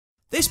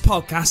This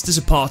podcast is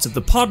a part of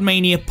the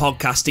Podmania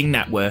podcasting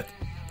network.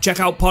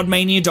 Check out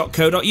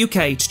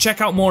podmania.co.uk to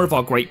check out more of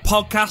our great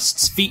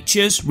podcasts,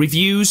 features,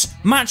 reviews,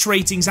 match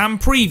ratings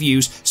and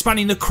previews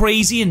spanning the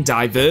crazy and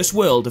diverse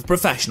world of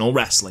professional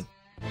wrestling.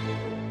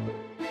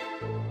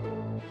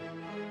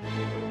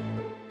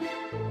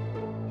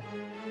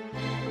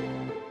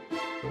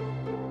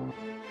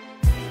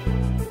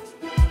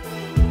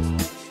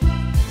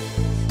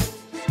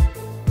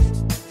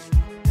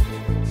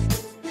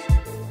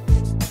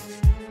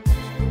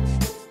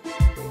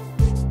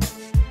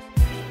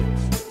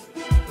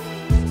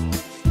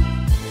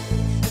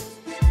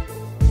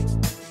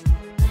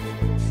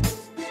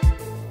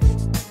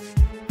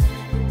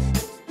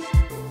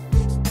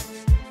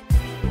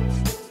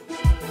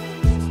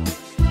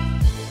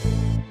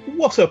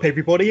 What's up,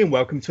 everybody, and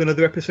welcome to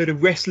another episode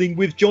of Wrestling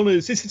with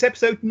Johners. This is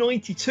episode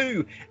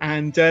 92,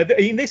 and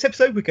in this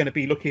episode we're going to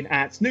be looking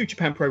at New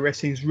Japan Pro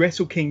Wrestling's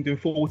Wrestle Kingdom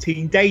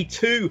 14 Day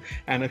 2.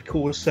 And of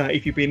course,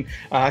 if you've been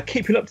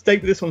keeping up to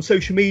date with us on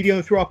social media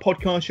and through our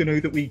podcast, you know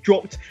that we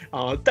dropped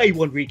our Day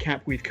 1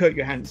 recap with Kurt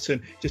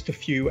Johansson just a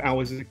few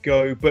hours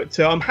ago. But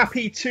I'm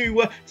happy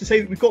to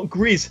say that we've got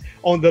Griz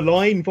on the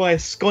line via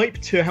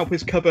Skype to help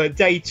us cover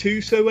Day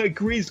 2. So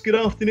Griz, good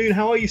afternoon.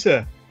 How are you,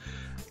 sir?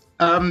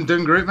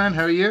 Doing great, man.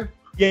 How are you?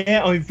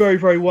 Yeah, I'm very,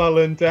 very well,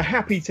 and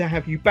happy to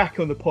have you back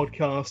on the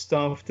podcast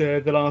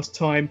after the last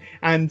time.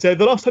 And the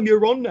last time you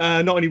were on,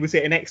 not only was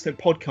it an excellent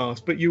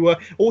podcast, but you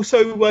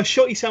also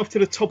shot yourself to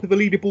the top of the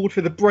leaderboard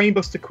for the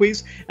Brainbuster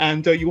quiz,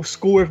 and your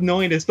score of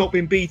 9 has not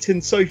been beaten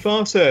so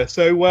far, sir.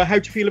 So how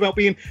do you feel about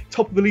being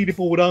top of the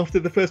leaderboard after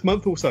the first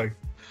month or so?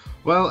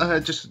 Well,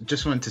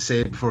 just wanted to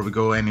say before we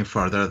go any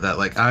further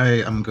that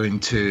I am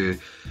going to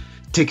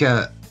take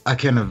a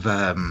kind of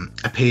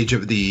a page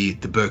of the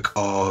book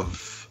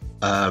of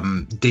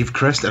Dave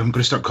Christ, and I'm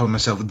going to start calling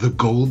myself the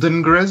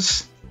Golden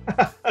Griz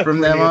from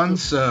now on.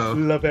 So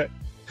love it.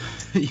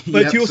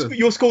 But yep,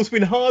 your score's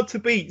been hard to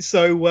beat,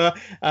 so like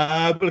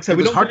I said,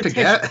 it was hard to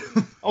get.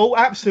 Oh,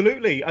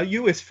 absolutely.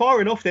 You was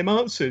firing off them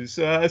answers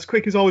as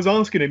quick as I was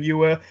asking them. You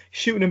were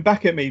shooting them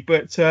back at me,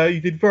 but you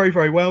did very,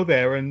 very well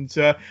there. And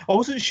I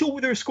wasn't sure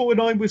whether a score of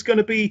 9 was going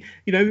to be,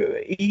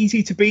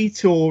 easy to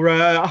beat or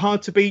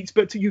hard to beat,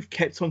 but you've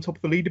kept on top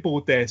of the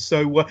leaderboard there.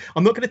 So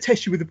I'm not going to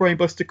test you with the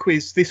Brainbuster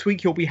quiz this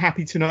week. You'll be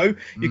happy to know.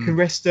 You can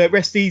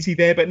rest easy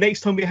there. But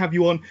next time we have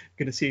you on,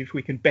 we're going to see if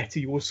we can better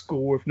your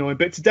score of 9.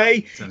 But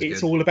today,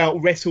 it's all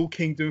about Wrestle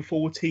Kingdom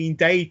 14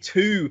 Day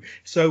 2.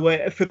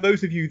 So for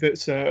those of you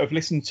that have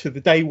listened to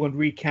the Day 1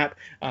 recap,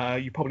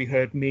 you probably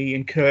heard me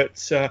and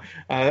Kurt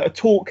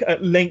talk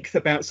at length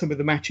about some of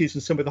the matches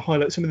and some of the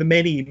highlights, some of the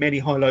many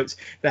highlights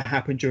that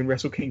happened during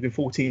Wrestle Kingdom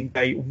 14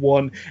 Day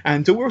 1.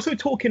 And we're also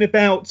talking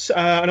about,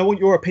 and I want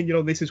your opinion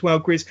on this as well,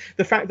 Griz,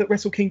 the fact that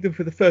Wrestle Kingdom,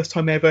 for the first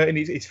time ever in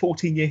its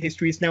 14-year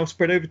history, is now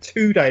spread over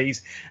 2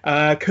 days.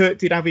 Kurt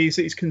did have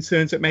his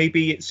concerns that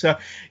maybe it's,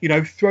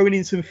 throwing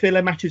in some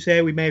filler matches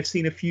there. We may have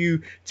seen a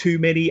few too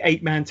many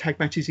 8-man tag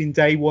matches in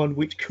Day 1,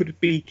 which could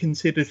be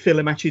considered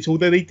filler matches,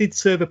 although they did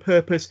serve a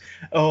purpose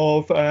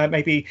of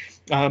maybe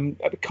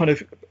kind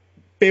of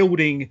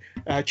building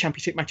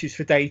championship matches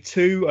for Day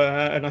 2,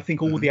 and I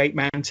think all the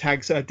 8-man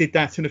tags did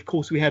that. And of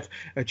course we had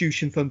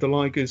Jushin Thunder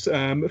Liger's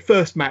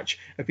first match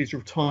of his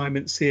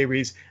retirement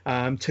series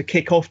to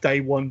kick off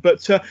Day 1.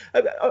 But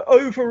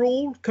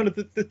overall, kind of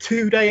the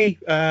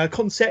 2-day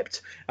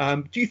concept,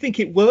 do you think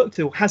it worked,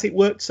 or has it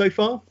worked so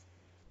far?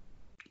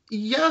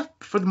 Yeah,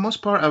 for the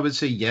most part, I would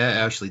say, yeah,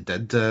 it actually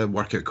did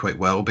work out quite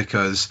well,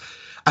 because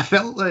I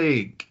felt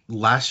like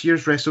last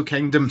year's Wrestle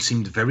Kingdom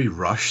seemed very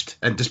rushed.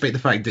 And despite the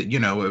fact that,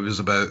 it was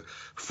about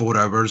 4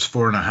 hours,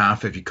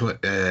 4.5 if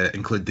you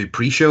include the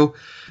pre-show,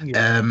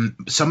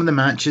 some of the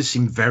matches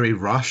seemed very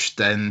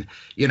rushed. And,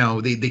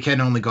 they kind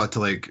of only got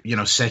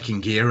to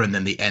second gear, and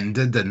then they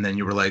ended. And then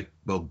you were like,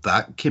 well,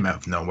 that came out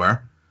of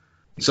nowhere.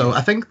 So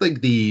I think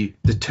the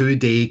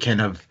 2-day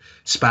kind of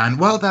span,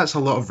 well, that's a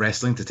lot of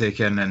wrestling to take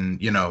in, and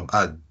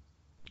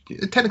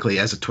technically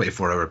as a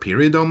 24-hour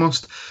period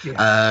almost.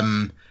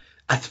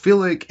 I feel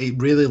like it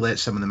really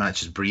lets some of the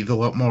matches breathe a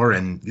lot more,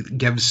 and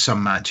gives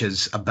some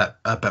matches a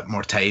bit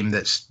more time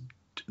that's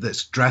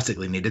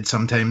drastically needed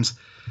sometimes.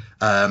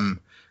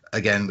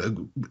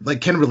 Again,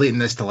 kind of relating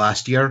this to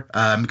last year,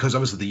 because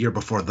obviously the year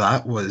before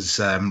that was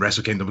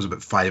Wrestle Kingdom was about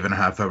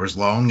 5.5 hours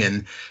long,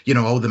 and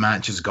all the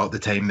matches got the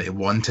time that it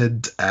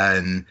wanted,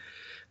 and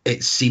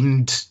it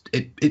seemed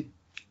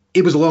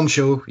it was a long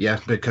show, yeah,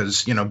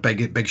 because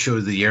big show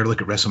of the year,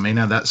 look at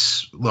WrestleMania,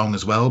 that's long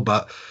as well,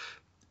 but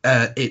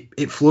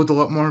it flowed a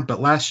lot more. But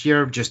last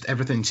year, just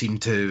everything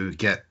seemed to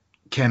get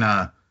kind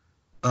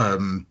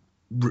of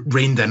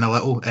reined in a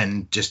little,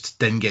 and just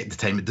didn't get the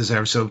time it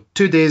deserves. So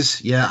 2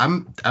 days, yeah,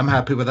 I'm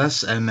happy with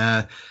this, and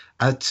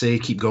I'd say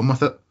keep going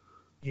with it.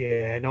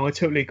 Yeah, no, I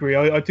totally agree.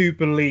 I do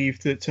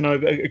believe that, and I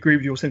agree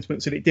with your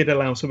sentiments, that it did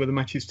allow some of the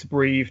matches to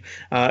breathe.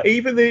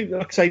 Even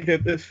like I say,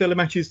 the filler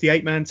matches, the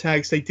 8-man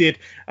tags, they did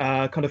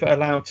kind of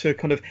allow to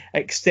kind of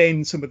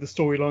extend some of the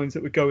storylines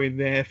that were going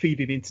there,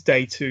 feeding into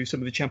day 2, some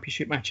of the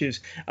championship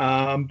matches.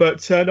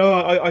 But no,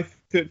 I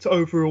that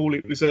overall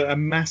it was a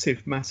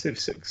massive, massive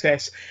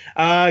success.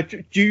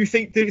 Do you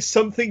think there's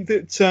something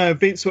that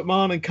Vince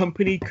McMahon and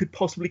company could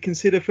possibly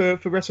consider for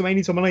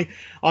WrestleMania? I mean,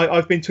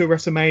 I've been to a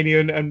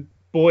WrestleMania and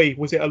boy,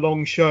 was it a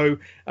long show.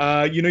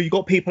 You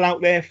got people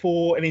out there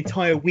for an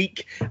entire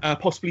week,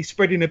 possibly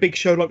spreading a big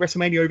show like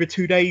WrestleMania over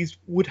 2 days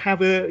would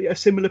have a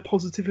similar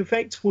positive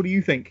effect. What do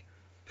you think?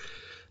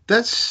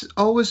 That's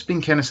always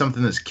been kind of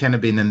something that's kind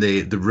of been in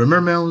the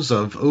rumor mills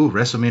of,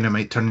 WrestleMania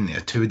might turn into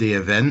a 2-day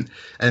event.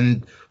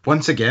 And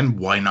once again,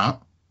 why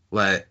not?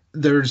 Like,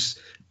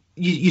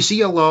 you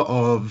see a lot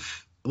of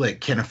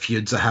like kind of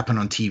feuds that happen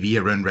on TV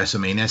around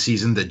WrestleMania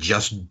season that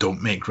just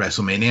don't make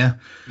WrestleMania.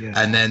 Yeah.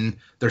 And then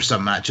there's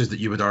some matches that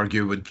you would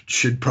argue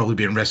should probably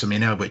be in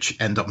WrestleMania, which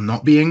end up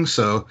not being.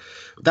 So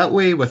that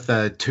way with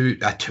a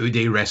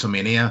 2-day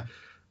WrestleMania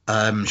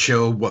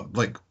show,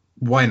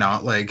 why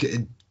not? Like,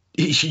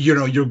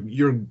 you're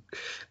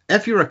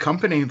if you're a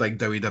company like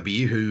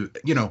WWE who,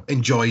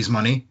 enjoys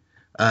money,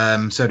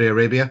 Saudi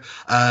Arabia,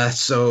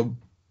 so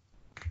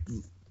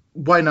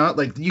why not?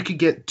 Like, you could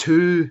get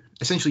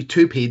essentially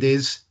two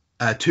paydays,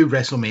 2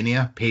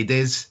 WrestleMania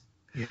paydays,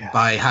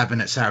 by having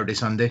it Saturday,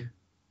 Sunday.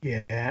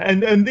 Yeah,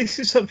 and this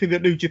is something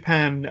that New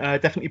Japan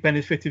definitely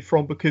benefited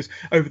from, because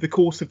over the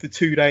course of the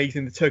 2 days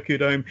in the Tokyo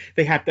Dome,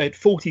 they had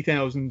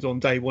 40,000 on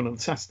day 1 on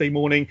Saturday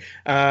morning.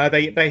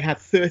 They had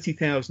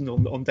 30,000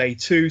 on day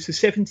 2, so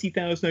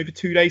 70,000 over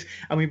 2 days.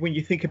 I mean, when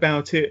you think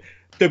about it,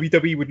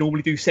 WWE would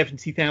normally do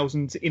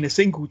 70,000 in a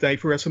single day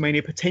for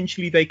WrestleMania.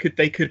 Potentially, they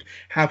could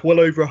have well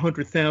over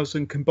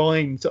 100,000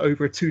 combined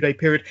over a 2-day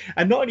period.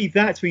 And not only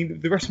that, I mean,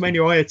 the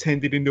WrestleMania I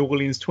attended in New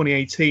Orleans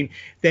 2018,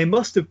 there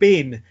must have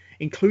been,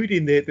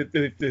 including the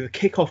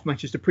kickoff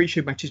matches, the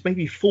pre-show matches,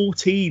 maybe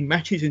 14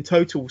 matches in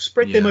total.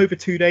 Spread them over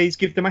 2 days,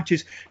 give the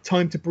matches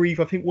time to breathe.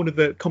 I think one of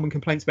the common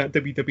complaints about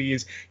WWE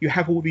is you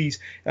have all these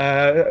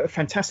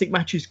fantastic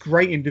matches,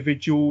 great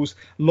individuals,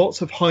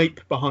 lots of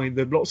hype behind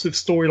them, lots of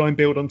storyline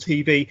build on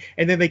TV,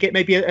 and then they get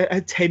maybe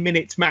a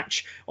 10-minute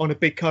match on a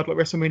big card like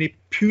WrestleMania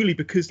purely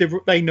because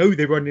they know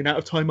they're running out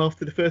of time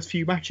after the first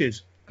few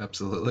matches.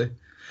 Absolutely.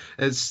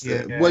 It's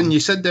when you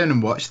sit down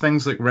and watch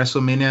things like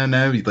WrestleMania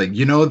now,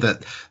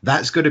 like,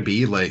 that's going to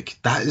be like,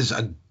 that is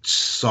a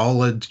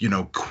solid,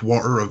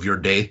 quarter of your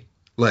day,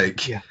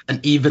 like,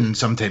 and even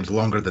sometimes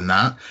longer than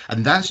that.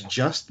 And that's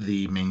just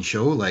the main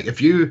show. Like,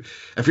 if you're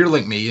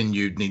like me and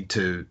you need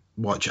to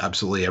watch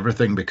absolutely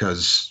everything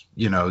because,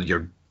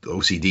 you're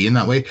OCD in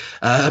that way,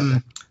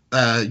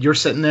 you're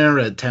sitting there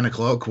at 10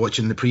 o'clock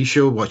watching the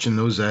pre-show, watching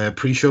those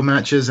pre-show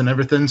matches and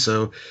everything.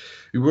 So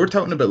we were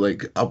talking about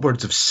like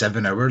upwards of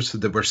 7 hours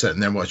that we're sitting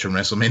there watching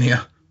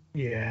WrestleMania.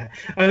 Yeah,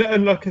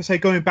 and like I say,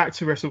 going back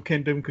to Wrestle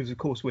Kingdom, because of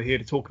course we're here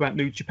to talk about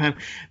New Japan,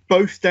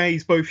 both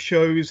days, both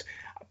shows,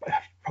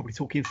 probably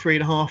talking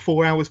 3.5,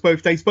 4 hours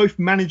both days, both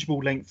manageable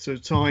lengths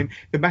of time.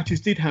 The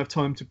matches did have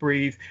time to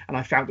breathe, and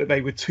I found that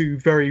they were 2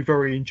 very,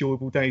 very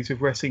enjoyable days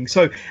of wrestling.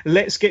 So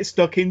let's get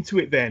stuck into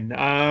it then.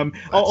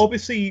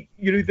 Obviously,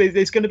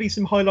 there's going to be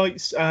some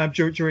highlights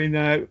during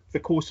the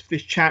course of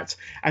this chat,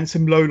 and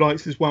some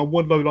lowlights as well.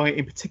 One lowlight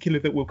in particular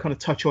that we'll kind of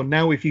touch on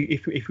now, if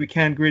we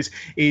can, Griz,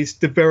 is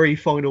the very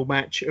final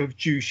match of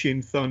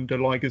Jushin Thunder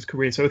Liger's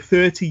career. So a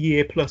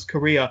 30-year plus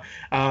career,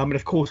 and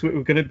of course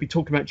we're going to be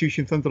talking about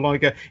Jushin Thunder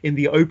Liger in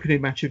the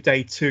opening match of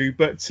day 2.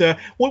 But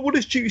what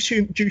has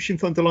Jushin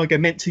Thunder Liger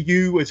meant to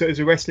you as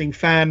a wrestling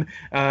fan?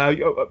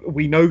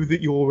 We know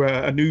that you're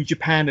a New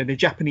Japan and a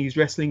Japanese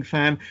wrestling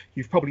fan.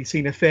 You've probably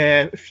seen a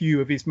fair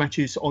few of his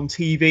matches on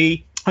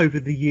TV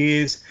over the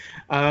years.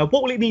 What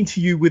will it mean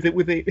to you with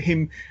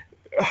him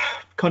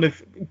kind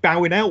of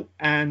bowing out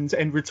and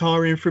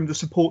retiring from the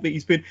support that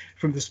he's been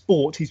from the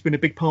sport he's been a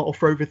big part of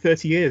for over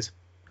 30 years?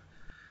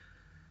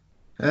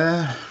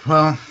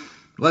 Well,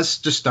 let's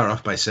just start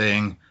off by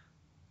saying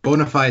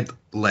bona fide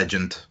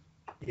legend.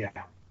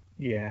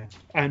 Yeah.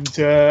 And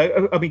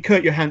I mean,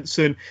 Kurt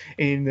Johansson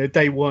in the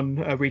day 1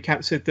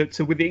 recap said that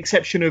with the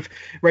exception of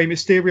Rey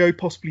Mysterio,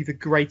 possibly the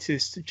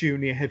greatest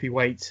junior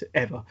heavyweight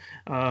ever.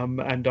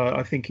 And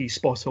I think he's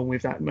spot on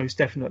with that, most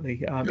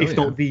definitely, if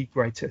not the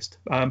greatest.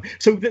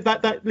 So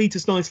that leads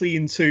us nicely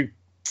into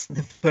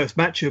the first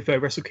match of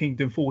Wrestle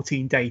Kingdom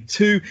 14 day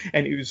 2,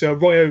 and it was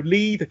Ryo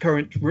Lee, the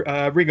current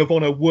Ring of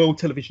Honor World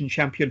Television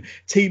Champion,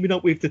 teaming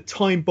up with the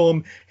Time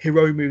Bomb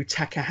Hiromu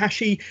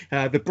Takahashi,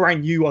 the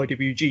brand new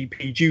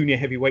IWGP Junior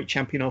Heavyweight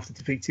Champion, after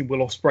defeating Will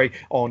Ospreay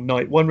on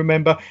night 1,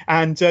 remember,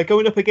 and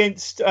going up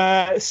against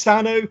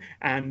Sano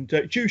and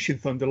Jushin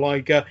Thunder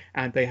Liger,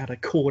 and they had a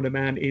corner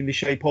man in the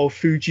shape of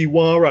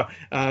Fujiwara.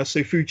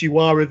 So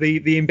Fujiwara,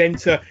 the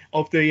inventor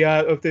of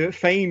the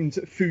famed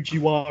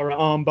Fujiwara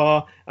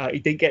armbar, he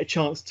didn't get a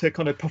chance to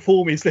kind of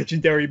perform his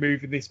legendary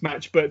move in this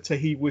match, but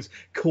he was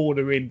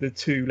cornering the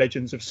 2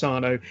 legends of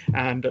Sano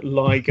and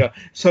Liger.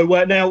 So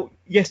now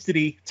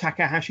yesterday,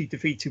 Tanahashi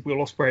defeated Will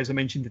Ospreay, as I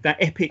mentioned, in that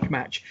epic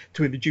match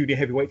to win the junior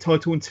heavyweight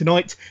title. And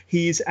tonight,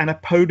 he is an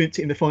opponent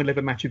in the final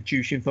ever match of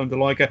Jushin Thunder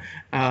Liger.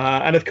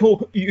 And of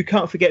course, you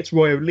can't forget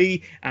Ryo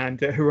Lee and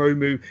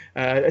Hiromu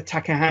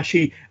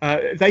Takahashi.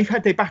 They've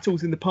had their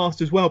battles in the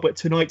past as well, but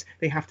tonight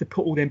they have to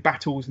put all their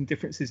battles and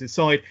differences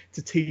aside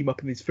to team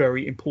up in this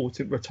very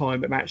important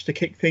retirement match to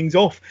kick things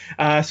off.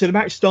 So the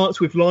match starts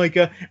with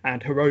Liger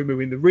and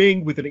Hiromu in the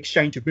ring with an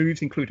exchange of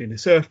moves, including a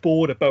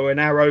surfboard, a bow and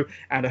arrow,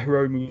 and a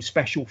Hiromu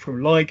special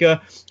from Liger.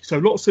 So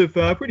lots of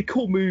really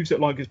cool moves that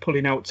Liger's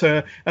pulling out,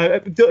 that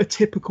are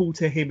typical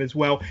to him as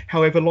well.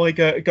 However,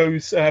 Liger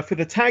goes for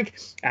the tag,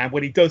 and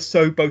when he does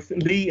so, both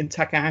Lee and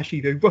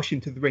Takahashi, they rush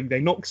into the ring. They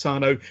knock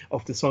Sano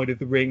off the side of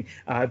the ring,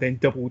 then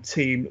double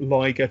team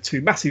Liger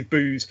to massive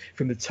boos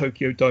from the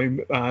Tokyo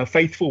Dome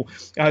faithful.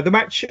 The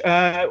match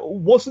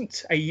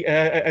wasn't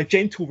a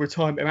gentle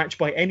retirement match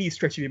by any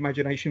stretch of the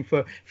imagination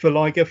for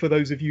Liger. For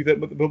those of you that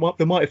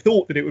might have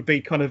thought that it would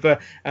be kind of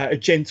a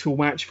gentle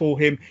match for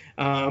him,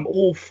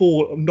 all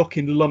four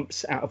knocking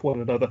lumps out of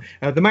one another.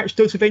 The match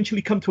does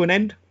eventually come to an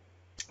end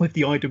with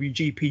the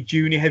IWGP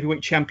Junior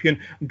Heavyweight Champion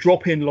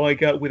dropping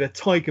Liger with a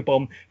Tiger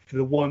Bomb for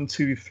the 1,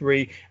 2,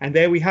 3. And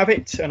there we have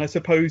it. And I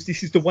suppose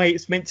this is the way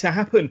it's meant to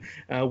happen,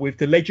 with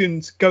the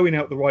legends going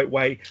out the right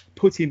way,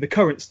 putting the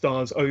current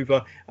stars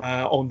over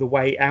on the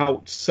way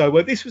out.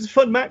 So this was a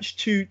fun match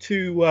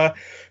to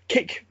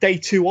kick day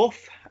 2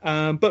 off.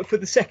 But for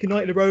the second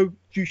night in a row,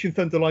 Jushin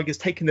Thunder Liger's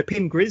taken the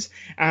pin, Griz.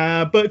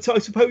 But I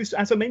suppose,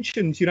 as I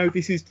mentioned,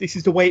 this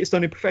is the way it's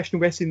done in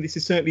professional wrestling. This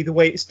is certainly the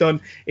way it's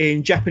done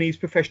in Japanese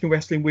professional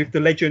wrestling, with the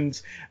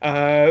legends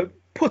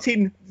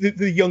putting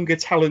the younger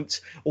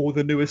talent or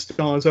the newer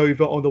stars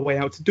over on the way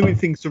out, doing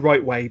things the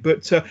right way.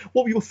 But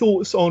what were your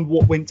thoughts on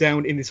what went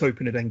down in this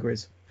opener then,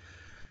 Griz?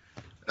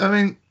 I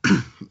mean,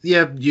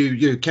 yeah,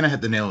 you kind of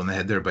hit the nail on the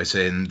head there by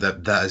saying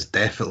that is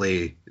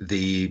definitely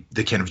the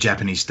kind of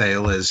Japanese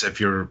style, is if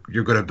you're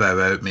going to bow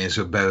out, may as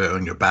well bow out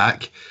on your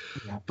back.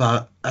 Yeah.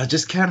 But I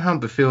just can't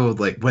help but feel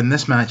like when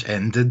this match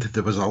ended,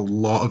 there was a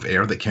lot of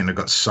air that kind of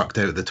got sucked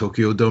out of the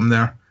Tokyo Dome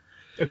there.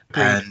 Okay.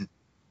 And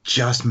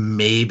just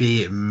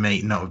maybe it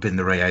might not have been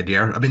the right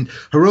idea. I mean,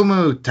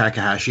 Hiromu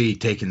Takahashi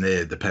taking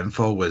the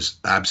pinfall was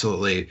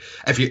absolutely,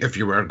 if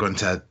you were going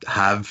to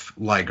have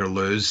Liger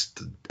lose,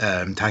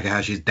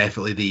 Takahashi is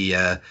definitely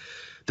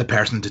the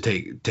person to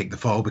take the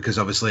fall, because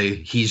obviously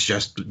he's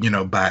just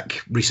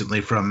back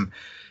recently from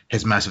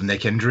his massive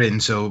neck injury,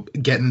 and so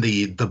getting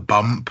the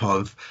bump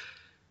of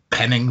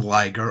pinning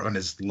Liger on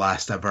his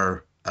last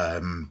ever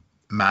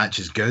match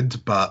is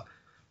good, but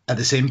at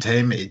the same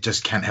time, it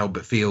just can't help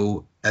but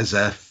feel as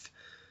if,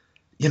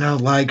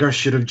 Liger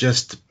should have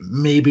just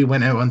maybe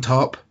went out on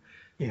top.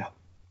 Yeah.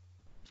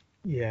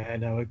 Yeah,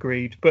 no,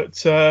 agreed.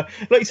 But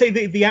like you say,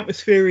 the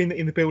atmosphere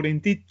in the building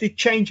did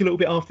change a little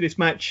bit after this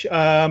match.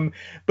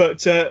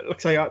 But like I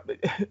say,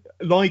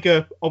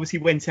 Liger obviously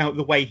went out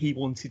the way he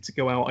wanted to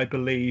go out, I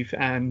believe,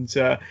 and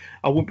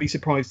I wouldn't be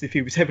surprised if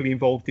he was heavily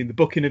involved in the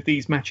booking of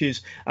these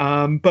matches.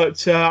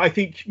 But I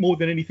think more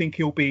than anything,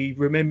 he'll be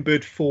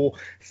remembered for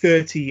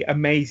 30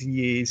 amazing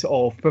years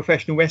of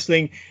professional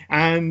wrestling.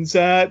 And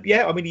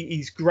yeah, I mean,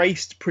 he's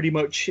graced pretty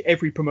much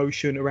every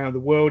promotion around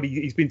the world.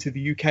 He's been to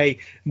the UK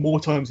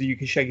more times than you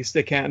can shake a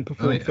stick at, and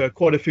performed for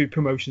quite a few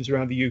promotions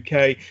around the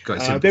UK. Got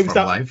to see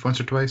live once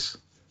or twice.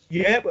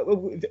 Yeah,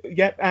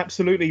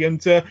 absolutely.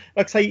 And like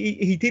I say,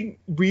 he didn't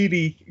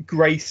really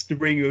grace the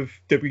ring of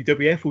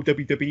WWF or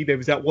WWE. There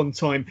was that one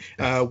time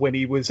when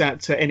he was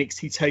at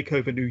NXT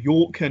TakeOver New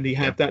York, and he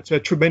had that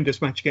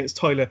tremendous match against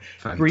Tyler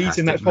Breeze,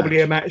 and that's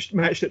probably a match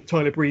that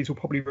Tyler Breeze will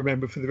probably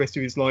remember for the rest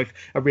of his life.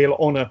 A real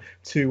honour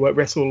to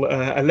wrestle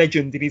a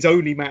legend in his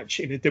only match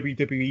in a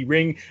WWE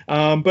ring.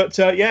 But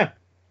yeah.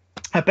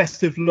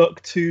 Best of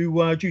luck to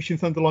Jushin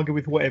Thunder Liger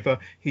with whatever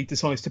he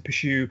decides to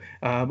pursue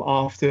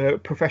after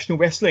professional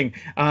wrestling.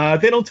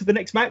 Then on to the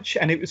next match,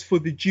 and it was for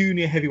the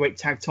junior heavyweight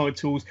tag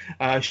titles.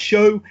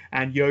 Sho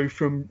and Yo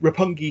from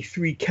Roppongi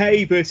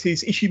 3K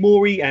versus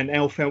Ishimori and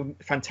El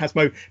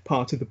Phantasmo,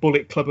 part of the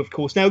Bullet Club, of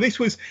course. Now,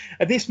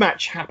 this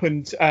match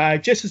happened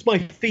just as my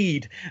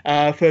feed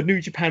for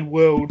New Japan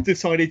World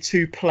decided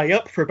to play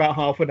up for about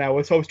half an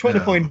hour. So I was trying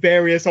to find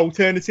various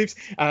alternatives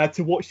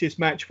to watch this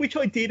match, which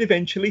I did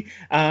eventually.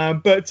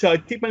 But I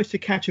did manage to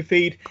catch a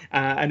feed,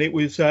 and it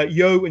was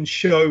Yo and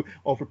Sho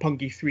of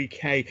Roppongi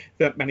 3K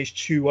that managed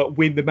to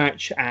win the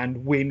match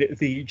and win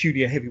the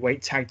junior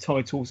heavyweight tag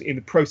titles in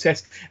the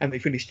process. And they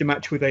finished the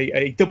match with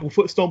a double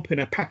foot stomp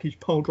and a package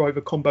pile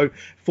driver combo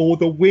for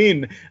the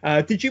win.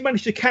 Did you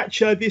manage to catch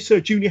this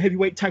junior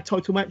heavyweight tag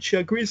title match,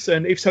 Griz?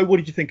 And if so, what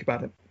did you think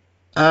about it?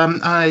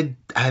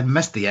 I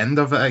missed the end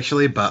of it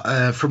actually,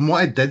 but from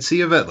what I did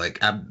see of it, like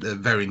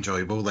very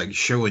enjoyable. Like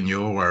Sho and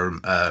Yo were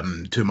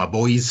two of my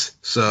boys,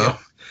 so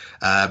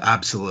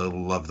absolutely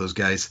love those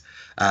guys.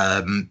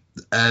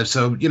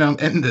 So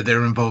anything that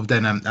they're involved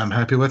in, I'm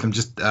happy with. I'm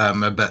just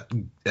a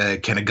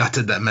bit kind of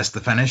gutted that I missed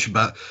the finish,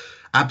 but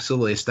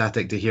absolutely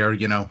ecstatic to hear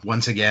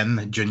once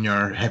again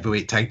junior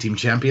heavyweight tag team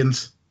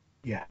champions.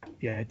 Yeah,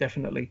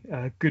 definitely.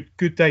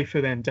 Good day for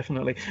them,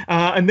 definitely.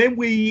 And then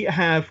we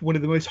have one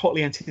of the most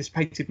hotly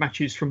anticipated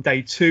matches from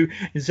day 2.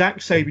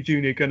 Zack Sabre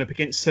Jr. going up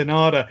against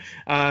Sanada.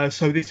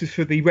 So this is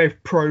for the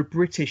Rev Pro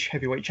British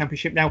Heavyweight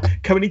Championship. Now,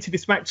 coming into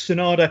this match,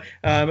 Sanada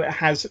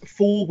has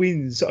 4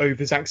 wins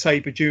over Zack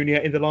Sabre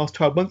Jr. in the last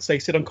 12 months. They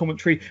said on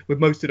commentary, with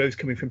most of those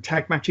coming from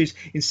tag matches.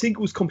 In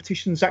singles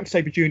competition, Zack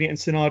Sabre Jr. and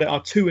Sanada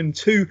are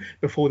 2-2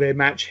 before their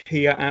match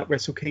here at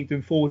Wrestle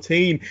Kingdom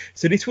 14.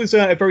 So this was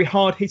a very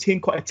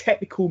hard-hitting, quite a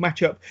technical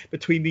matchup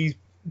between these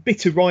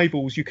bitter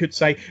rivals, you could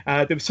say.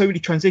 There were so many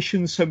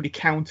transitions, so many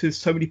counters,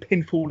 so many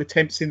pinfall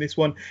attempts in this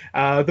one.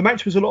 The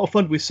match was a lot of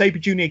fun, with Sabre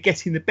Jr.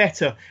 getting the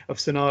better of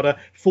Sanada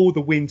for the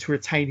win to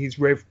retain his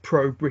Rev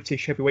Pro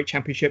British Heavyweight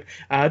Championship.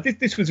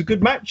 This was a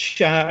good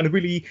match, and I'm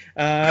really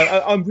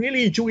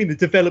enjoying the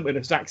development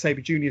of Zack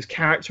Sabre Jr.'s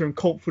character and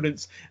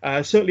confidence.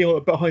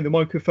 Certainly behind the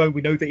microphone,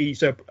 we know that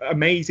he's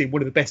amazing,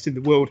 one of the best in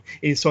the world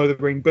inside the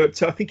ring,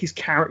 but I think his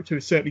character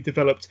has certainly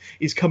developed.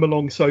 He's come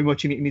along so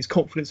much in his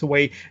confidence, the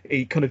way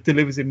he kind of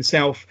delivers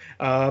himself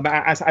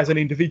as an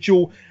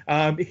individual.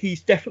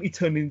 He's definitely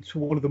turned into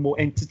one of the more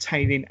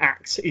entertaining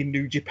acts in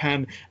New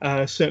Japan,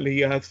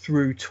 certainly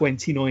through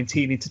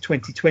 2019 into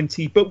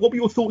 2020. But what were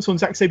your thoughts on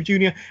Zack Sabre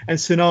Jr. and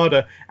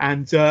Sanada?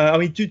 And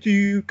do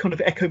you kind of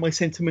echo my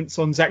sentiments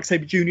on Zack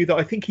Sabre Jr., that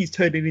I think he's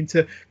turning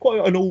into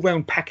quite an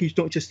all-round package,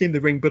 not just in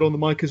the ring but on the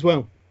mic as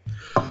well?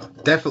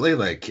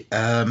 Definitely.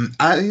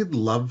 I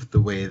love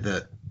the way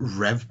that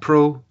Rev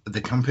Pro,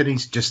 the company,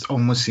 just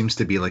almost seems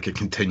to be like a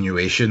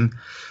continuation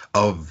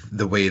of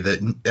the way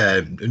that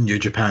New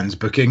Japan's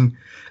booking.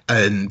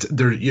 And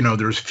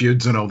there's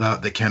feuds and all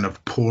that kind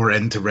of pour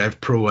into Rev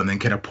Pro and then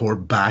kind of pour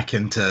back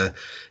into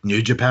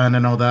New Japan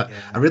and all that.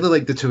 Yeah. I really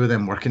like the two of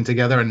them working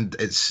together, and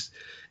it's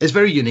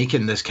very unique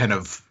in this kind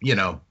of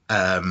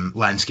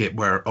landscape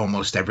where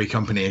almost every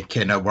company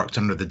kind of worked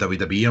under the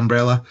WWE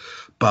umbrella.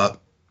 But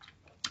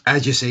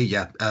as you say,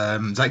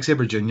 Zack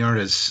Sabre Jr.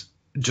 has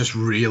just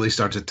really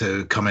started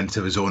to come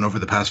into his own over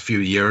the past few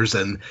years,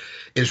 and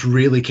it's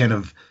really kind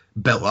of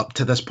built up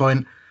to this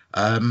point.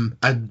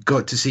 I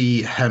got to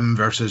see him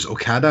versus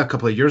Okada a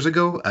couple of years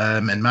ago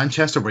in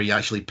Manchester, where he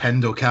actually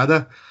pinned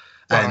Okada.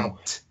 Wow.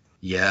 And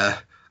yeah,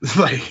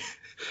 like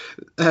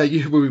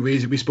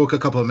we spoke a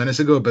couple of minutes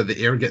ago about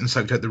the air getting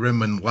sucked out the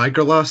room when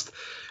Liger lost.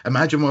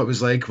 Imagine what it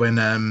was like when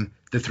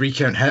the 3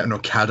 count hit and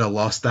Okada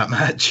lost that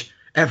match.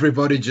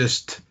 Everybody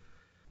just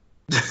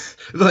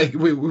like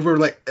we were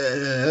like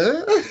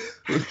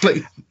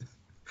like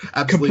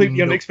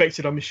completely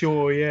unexpected, I'm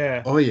sure.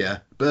 Yeah. Oh yeah,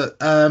 but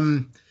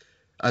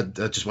I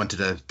just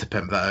wanted to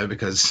pimp that out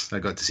because I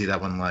got to see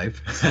that one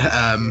live.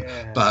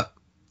 But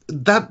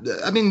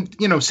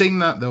that, saying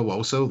that though,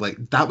 also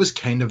like that was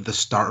kind of the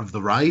start of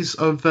the rise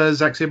of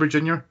Zack Sabre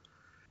Jr.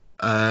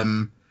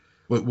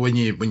 When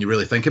you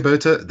really think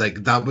about it,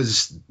 like that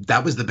was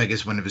the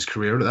biggest win of his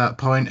career at that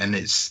point, and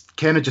it's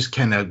kind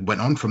of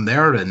went on from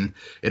there. And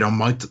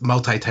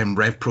multi-time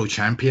Rev Pro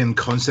champion,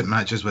 constant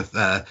matches with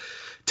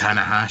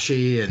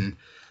Tanahashi and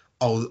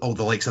all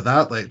the likes of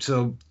that. Like,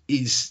 so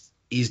he's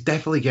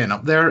definitely getting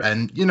up there,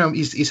 and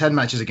he's had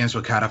matches against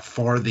Okada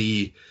for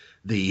the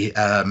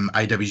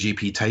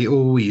IWGP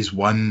title. He's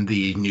won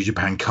the New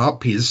Japan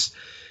Cup. He's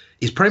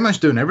pretty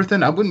much doing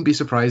everything. I wouldn't be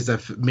surprised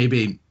if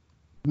maybe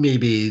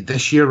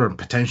this year or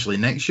potentially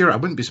next year, I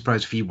wouldn't be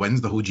surprised if he wins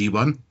the whole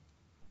G1.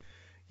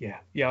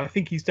 Yeah, I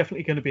think he's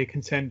definitely going to be a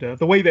contender.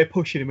 The way they're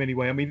pushing him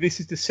anyway. I mean, this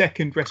is the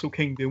second Wrestle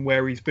Kingdom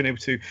where he's been able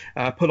to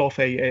pull off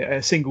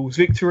a singles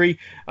victory.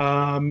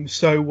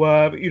 So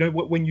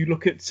when you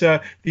look at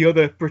the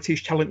other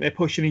British talent they're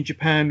pushing in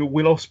Japan,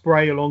 Will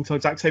Ospreay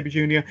alongside Zack Sabre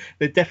Jr.,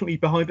 they're definitely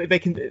behind.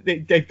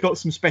 They've got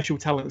some special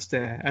talents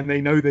there, and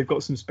they know they've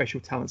got some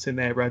special talents in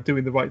there,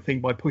 doing the right thing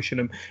by pushing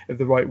them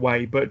the right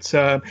way. But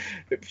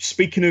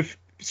speaking of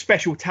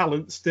special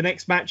talents, the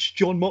next match,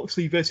 Jon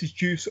Moxley versus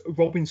Juice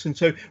Robinson.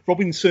 So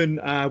Robinson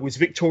was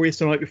victorious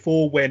the night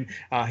before when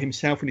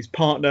himself and his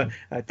partner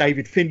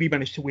David Finlay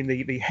managed to win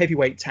the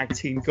heavyweight tag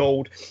team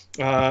gold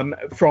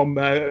from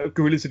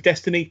Guerrillas of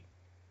Destiny.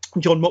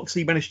 Jon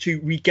Moxley managed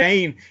to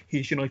regain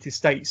his United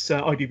States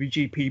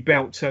IWGP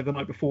belt the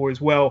night before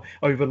as well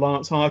over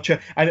Lance Archer.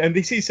 And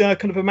this is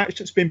kind of a match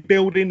that's been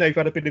building. They've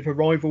had a bit of a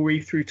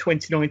rivalry through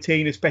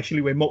 2019,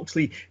 especially when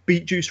Moxley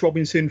beat Juice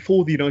Robinson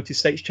for the United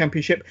States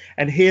Championship.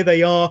 And here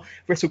they are,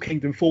 Wrestle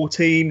Kingdom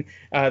 14.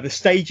 The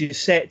stage is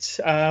set.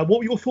 What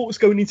were your thoughts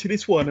going into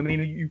this one? I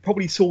mean, you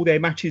probably saw their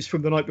matches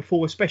from the night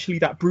before, especially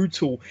that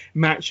brutal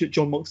match that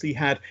Jon Moxley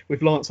had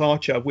with Lance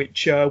Archer,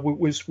 which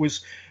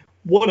was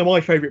one of my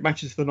favourite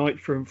matches of the night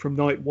from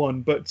night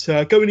one. But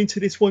going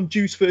into this one,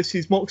 Juice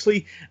versus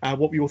Moxley,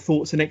 what were your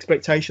thoughts and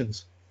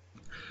expectations?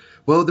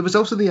 Well, there was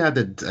also the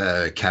added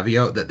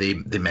caveat that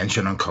they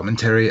mentioned on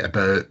commentary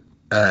about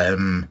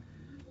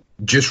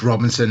Juice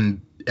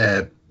Robinson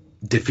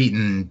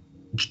defeating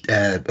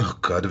I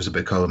was about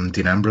to call him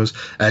Dean Ambrose,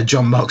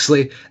 Jon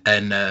Moxley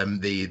in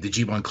the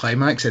G1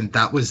 Climax, and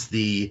that was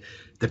the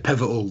the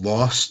pivotal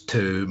loss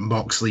to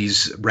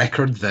Moxley's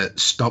record that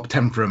stopped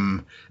him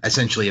from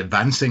essentially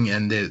advancing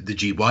in the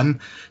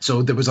G1.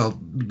 So there was a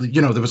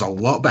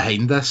lot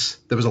behind this.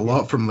 There was a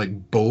lot from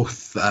like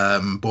both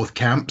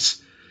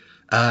camps.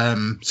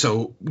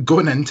 So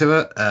going into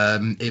it,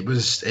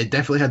 it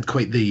definitely had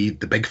quite the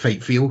big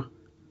fight feel.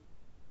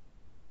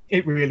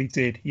 It really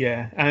did,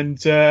 yeah, and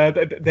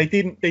they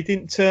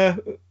didn't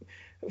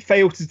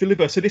fail to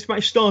deliver. So this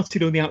match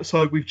started on the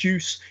outside with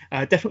Juice,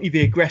 definitely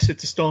the aggressor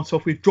to start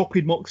off with,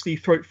 dropping Moxley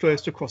throat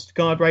first across the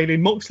guard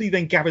railing. Moxley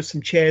then gathers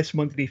some chairs from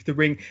underneath the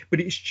ring, but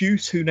it's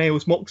Juice who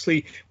nails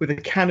Moxley with a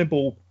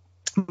cannonball.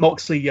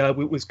 Moxley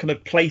was kind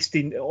of placed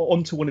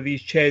onto one of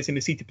these chairs in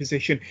a seated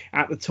position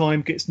at the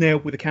time, gets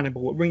nailed with a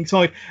cannonball at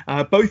ringside.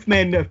 Both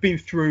men have been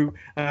through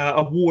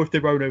a war of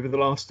their own over the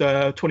last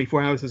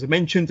 24 hours, as I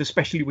mentioned,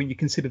 especially when you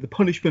consider the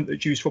punishment that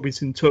Juice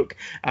Robinson took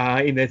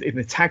in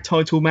the tag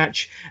title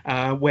match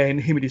when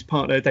him and his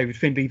partner David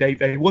Finlay,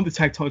 they won the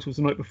tag titles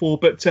the night before.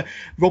 But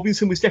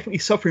Robinson was definitely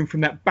suffering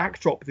from that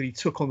backdrop that he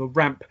took on the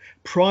ramp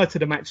prior to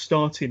the match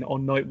starting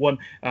on night one.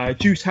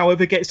 Juice,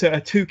 however, gets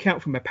a 2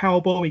 count from a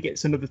powerbomb. He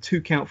gets another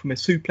 2 count from a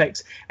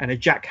suplex and a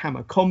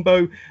jackhammer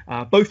combo.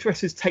 Both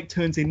wrestlers take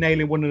turns in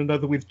nailing one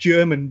another with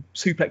German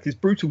suplexes,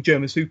 brutal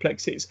German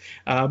suplexes.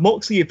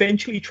 Moxley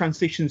eventually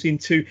transitions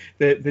into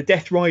the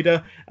Death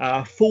Rider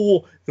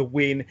for the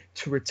win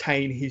to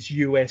retain his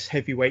US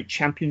Heavyweight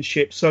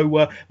Championship.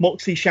 So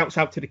Moxley shouts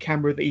out to the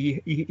camera that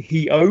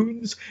he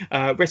owns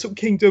Wrestle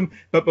Kingdom,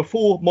 but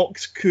before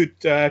Mox could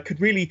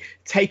really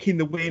take in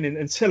the win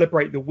and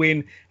celebrate the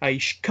win,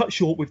 he cut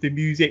short with the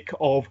music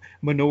of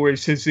Minoru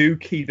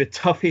Suzuki, the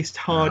toughest,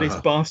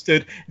 hardest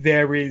bastard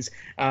there is.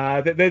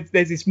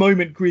 There's this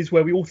moment, Griz,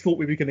 where we all thought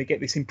we were going to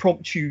get this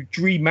impromptu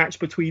dream match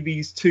between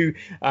these two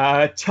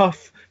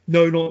tough,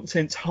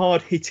 no-nonsense,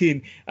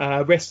 hard-hitting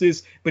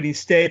wrestlers, but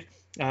instead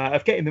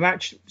of getting the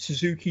match,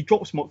 Suzuki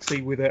drops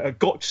Moxley with a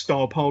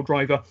Gotch-style pile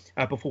driver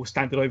before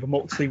standing over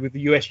Moxley with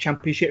the US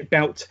Championship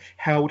belt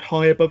held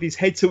high above his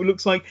head. So it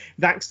looks like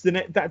that's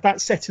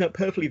setting up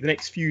perfectly the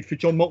next feud for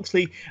Jon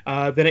Moxley.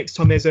 The next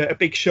time there's a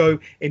big show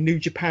in New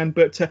Japan.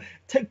 But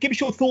give us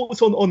your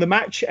thoughts on the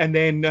match and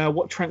then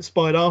what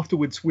transpired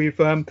afterwards with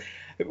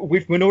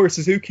Minoru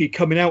Suzuki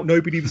coming out.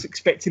 Nobody was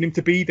expecting him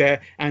to be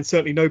there, and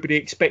certainly nobody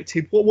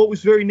expected what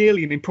was very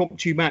nearly an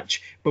impromptu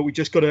match, but we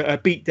just got a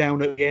beat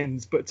down at the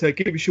end. But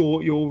give us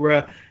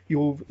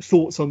your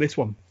thoughts on this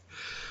one.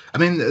 I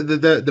mean,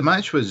 the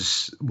match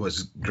was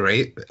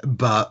great,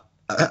 but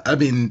I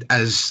mean,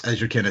 as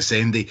you're kind of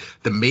saying,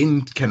 the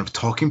main kind of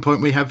talking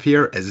point we have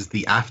here is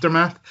the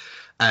aftermath,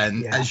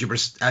 and as you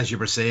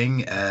were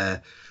saying,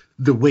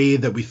 the way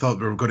that we thought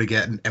we were going to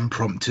get an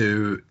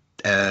impromptu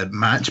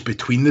match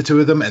between the two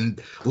of them,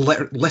 and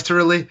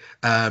literally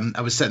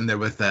I was sitting there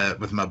with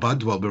my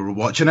bud while we were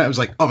watching it. I was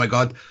like, oh my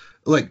god,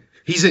 like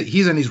he's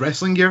in his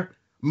wrestling gear,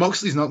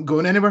 Moxley's not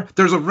going anywhere,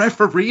 there's a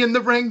referee in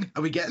the ring,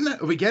 are we getting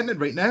it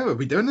right now, are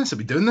we doing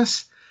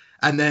this?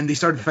 And then they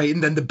started fighting,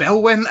 then the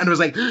bell went, and it was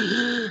like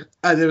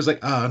and it was like,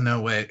 oh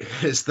no, wait,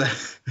 it's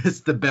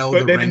the bell.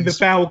 But then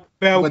the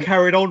bell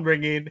carried on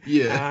ringing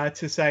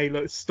to say,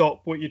 look,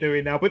 stop what you're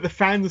doing now. But the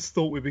fans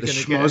thought we were going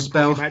to get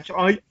a match.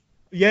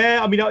 Yeah,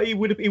 I mean, it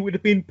would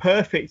have been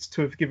perfect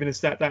to have given us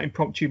that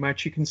impromptu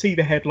match. You can see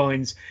the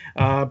headlines,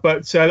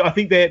 but I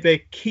think they're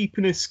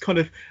keeping us kind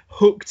of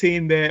hooked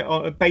in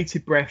their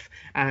bated breath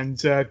and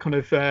kind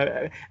of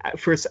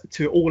for us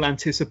to all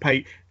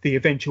anticipate the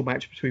eventual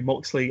match between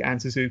Moxley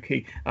and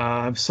Suzuki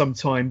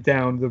sometime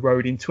down the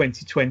road in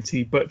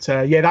 2020. But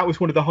that was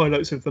one of the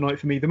highlights of the night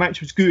for me. The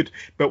match was good,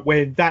 but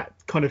when that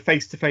kind of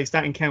face-to-face,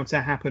 that encounter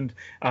happened,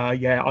 I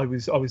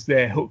was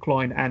there, hook,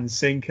 line and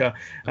sinker.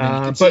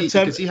 You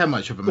can see how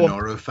much of a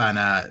Minoru fan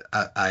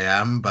I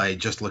am by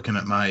just looking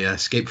at my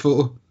escape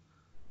photo.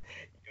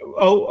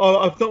 Oh,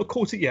 I've not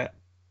caught it yet.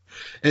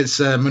 It's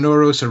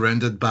Minoru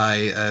surrounded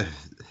by,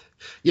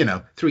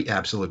 3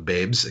 absolute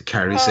babes,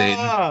 Kairi Sane,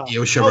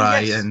 Io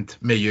Shirai, and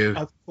Miyu.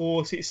 Of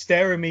course, it's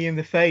staring me in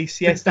the face.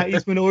 Yes, that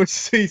is Minoru.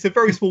 It's a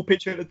very small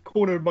picture at the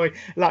corner of my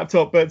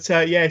laptop, but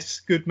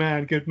yes, good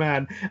man.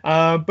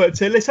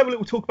 But let's have a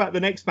little talk about the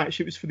next match.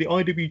 It was for the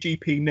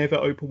IWGP Never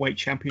Openweight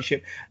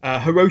Championship.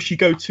 Hiroshi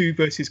Goto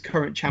versus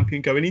current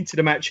champion going into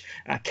the match,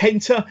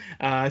 Kenta.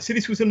 So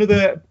this was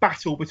another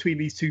battle between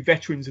these two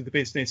veterans of the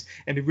business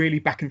and a really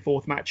back and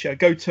forth match.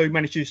 Goto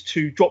manages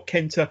to drop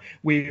Kenta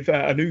with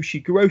an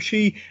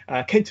Ushi-Guroshi.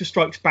 Kenta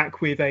strikes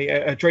back with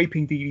a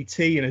draping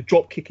DDT and a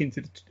drop kick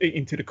into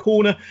the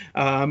corner,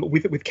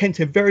 with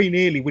Kenta very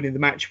nearly winning the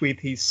match with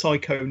his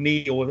psycho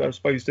knee, or I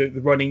suppose the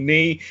running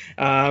knee.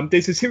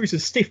 There's a series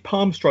of stiff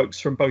palm strikes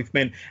from both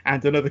men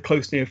and another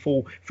close near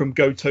fall from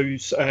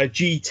Goto's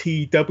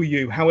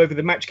GTW. However,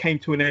 the match came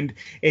to an end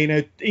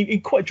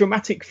in quite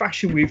dramatic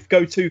fashion, with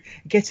Goto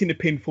getting the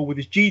pinfall with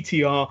his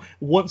GTR,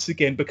 once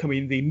again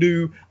becoming the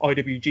new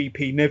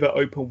IWGP Never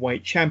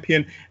Openweight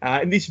Champion.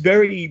 And this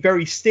very,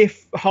 very stiff,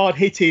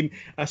 hard-hitting,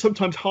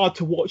 sometimes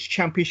hard-to-watch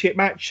championship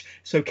match.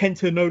 So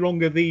Kenta no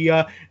longer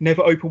the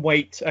never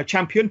openweight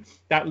champion.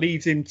 That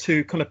leaves him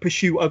to kind of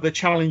pursue other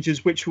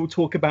challenges, which we'll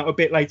talk about a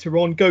bit later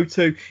on.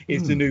 Goto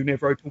is the new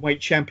never openweight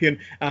champion.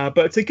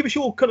 But to give us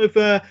your kind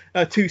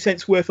of 2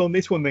 cents worth on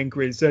this one then,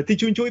 Griz.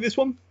 Did you enjoy this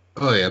one?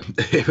 Oh, yeah.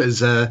 It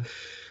was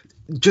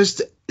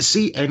just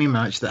see any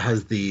match that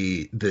has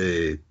the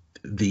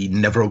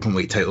never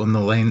openweight title on the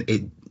line.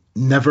 It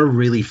never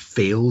really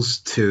fails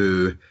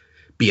to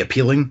be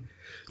appealing,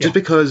 just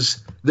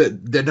because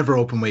the never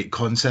openweight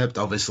concept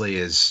obviously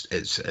is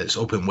it's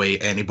open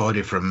weight,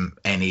 anybody from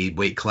any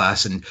weight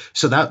class, and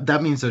so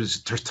that means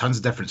there's tons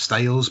of different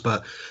styles.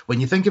 But when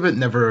you think about the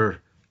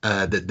never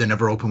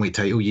openweight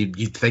title,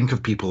 you think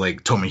of people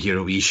like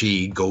Tomohiro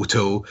Ishii,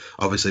 Goto,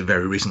 obviously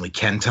very recently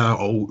Kenta,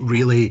 all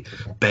really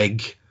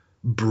big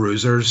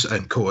bruisers,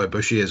 and Kota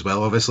Ibushi as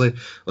well, obviously,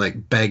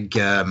 like big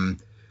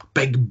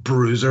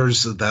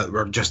bruisers that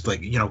were just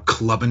like,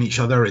 clubbing each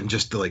other, and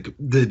just like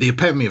the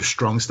epitome of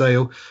strong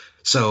style.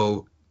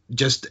 So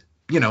just,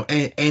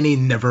 any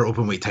never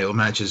openweight title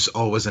match is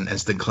always an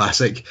instant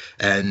classic,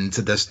 and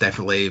this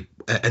definitely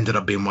ended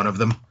up being one of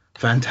them.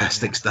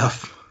 Fantastic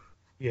stuff.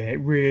 Yeah,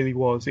 it really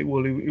was. It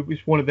was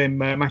one of them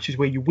matches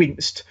where you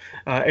winced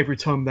every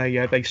time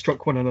they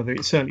struck one another.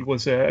 It certainly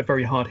was a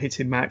very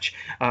hard-hitting match.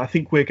 I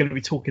think we're going to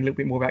be talking a little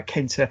bit more about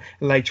Kenta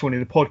later on in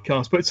the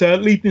podcast. But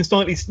leading us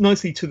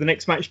nicely to the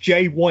next match,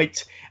 Jay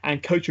White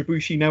and Kota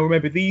Ibushi. Now,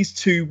 remember, these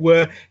two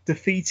were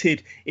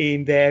defeated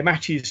in their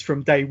matches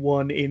from day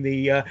one in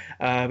the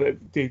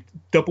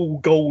double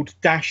gold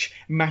dash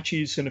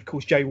matches. And, of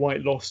course, Jay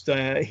White lost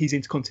his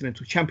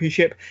Intercontinental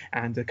Championship,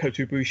 and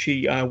Kota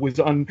Ibushi was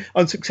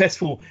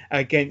unsuccessful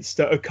against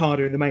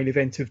Okada in the main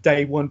event of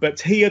day one. But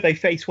here they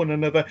face one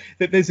another.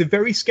 There's a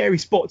very scary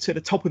spot at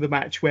the top of the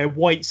match where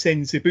White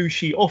sends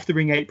Ibushi off the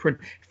ring apron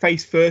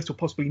face first, or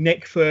possibly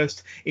neck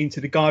first, into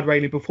the guard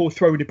railing before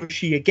throwing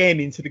Ibushi again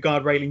into the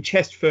guard railing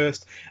chest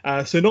first.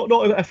 So not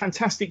a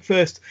fantastic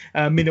first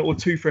minute or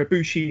two for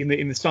Ibushi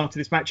in the start of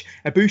this match.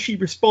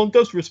 Ibushi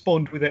does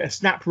respond with a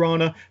snap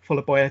rana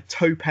followed by a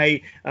tope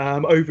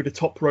over the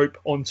top rope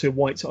onto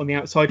White on the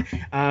outside.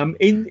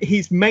 In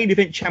his main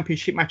event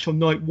championship match on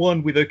night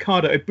one with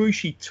Okada,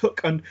 Ibushi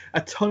took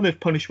a ton of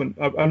punishment,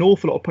 an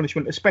awful lot of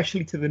punishment,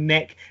 especially to the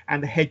neck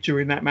and the head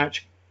during that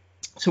match.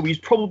 So he's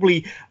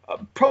probably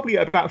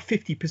at about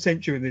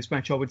 50% during this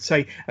match, I would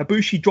say.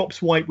 Ibushi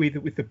drops White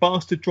with the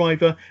bastard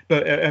driver,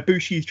 but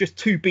Ibushi is just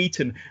too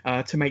beaten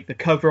to make the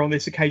cover on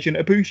this occasion.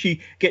 Ibushi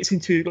gets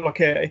into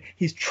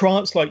his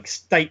trance-like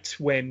state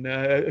when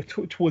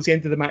towards the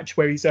end of the match,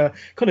 where he's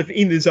kind of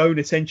in the zone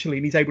essentially,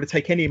 and he's able to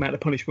take any amount of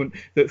punishment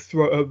that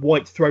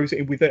White throws at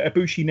him, with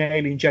Ibushi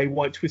nailing Jay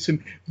White with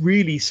some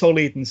really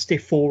solid and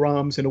stiff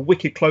forearms and a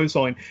wicked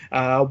clothesline.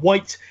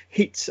 White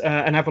hits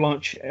an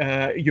avalanche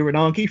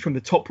Uranagi from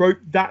the top rope.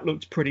 That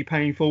looked pretty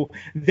painful.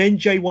 Then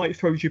Jay White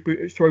throws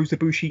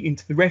Ibushi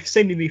into the ref,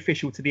 sending the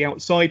official to the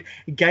outside.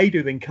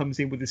 Gato then comes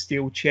in with a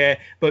steel chair,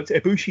 but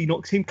Ibushi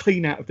knocks him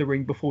clean out of the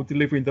ring before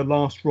delivering the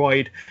last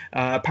ride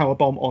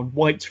powerbomb on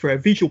White for a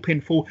visual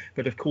pinfall.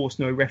 But of course,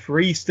 no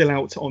referee, still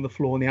out on the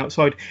floor on the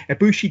outside.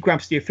 Ibushi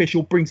grabs the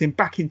official, brings him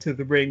back into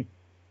the ring.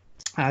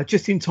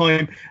 Just in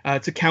time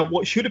to count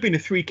what should have been a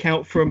 3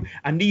 count from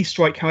a knee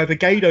strike. However,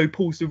 Gato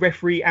pulls the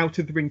referee out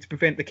of the ring to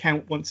prevent the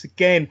count once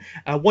again.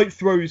 White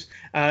throws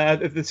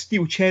the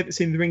steel chair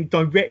that's in the ring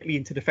directly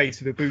into the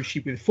face of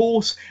Ibushi with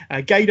force.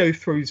 Gato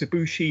throws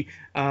Ibushi,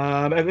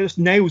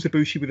 nails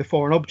Ibushi with a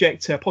foreign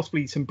object,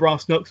 possibly some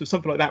brass knucks or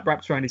something like that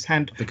wrapped around his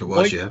hand. I think it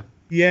was, yeah.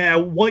 Yeah,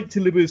 White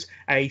delivers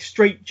a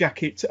straight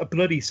jacket, a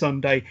bloody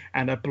Sunday,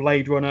 and a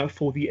Blade Runner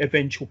for the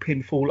eventual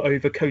pinfall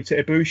over Kota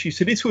Ibushi.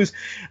 So this was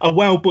a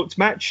well-booked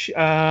match.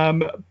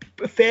 A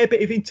fair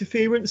bit of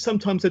interference.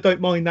 Sometimes I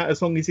don't mind that,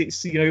 as long as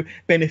it's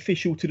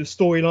beneficial to the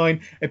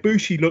storyline.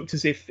 Ibushi looked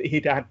as if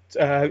he'd had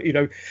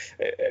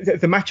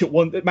the match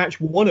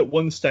won at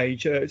one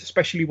stage,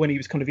 especially when he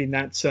was kind of in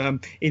that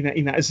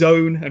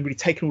zone and really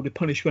taking all the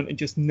punishment and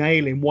just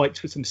nailing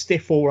White with some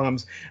stiff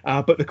forearms.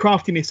 But the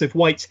craftiness of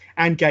White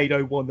and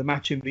Gato won the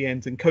match in the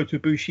end, and Kota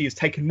Ibushi has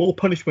taken more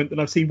punishment than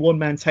I've seen one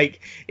man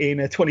take in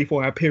a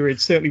 24-hour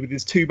period, certainly with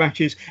his 2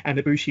 matches, and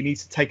Ibushi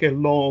needs to take a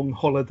long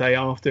holiday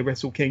after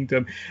Wrestle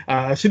Kingdom.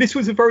 So this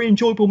was a very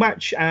enjoyable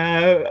match.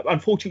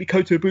 Unfortunately,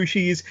 Kota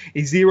Ibushi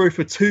is 0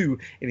 for 2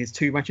 in his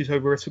 2 matches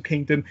over Wrestle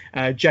Kingdom.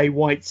 Jay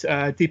White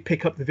did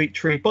pick up the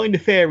victory by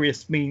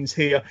nefarious means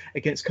here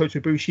against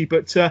Kota Ibushi,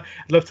 but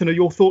I'd love to know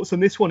your thoughts on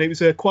this one. It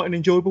was quite an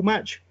enjoyable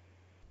match.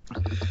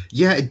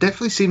 Yeah, it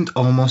definitely seemed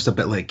almost a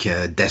bit like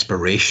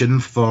desperation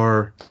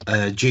for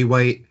Jay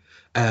White,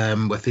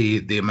 with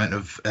the amount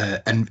of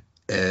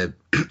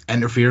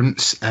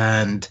interference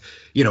and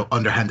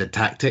underhanded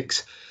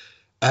tactics.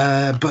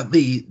 But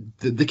the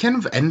kind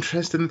of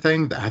interesting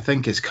thing that I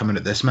think is coming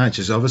at this match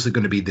is obviously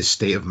going to be the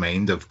state of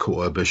mind of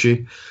Kota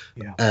Ibushi.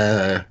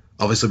 Yeah.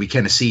 Obviously, we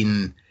kind of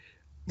seen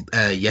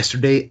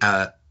yesterday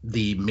at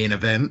the main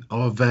event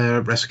of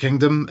Wrestle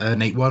Kingdom,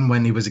 night one,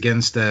 when he was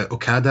against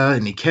Okada,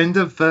 and he kind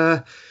of,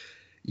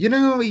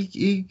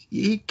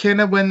 he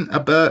kind of went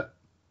a bit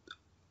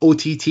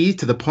OTT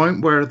to the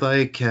point where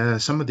like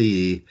some of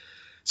the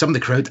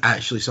crowd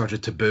actually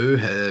started to boo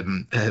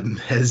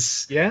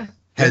his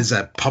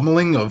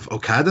pummeling of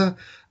Okada,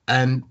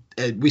 and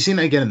we've seen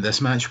it again in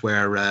this match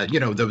where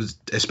there was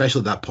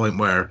especially that point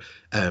where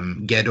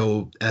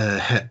Gedo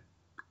hit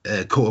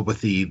Kota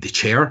with the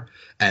chair,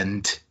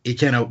 and he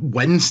kind of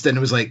winced, and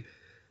it was like,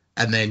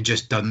 and then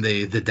just done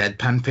the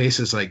deadpan face.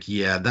 It's like,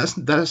 yeah,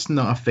 that's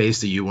not a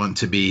face that you want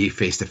to be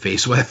face to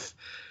face with.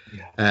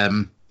 Yeah.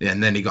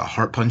 And then he got a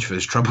heart punch for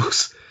his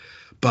troubles.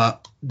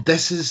 But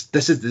this is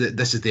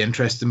the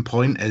interesting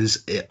point.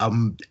 Is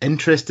I'm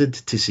interested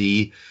to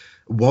see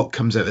what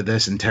comes out of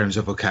this in terms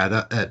of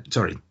Okada.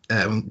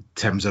 In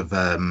terms of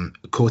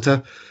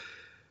Kota,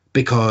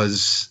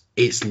 because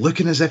it's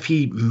looking as if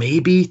he may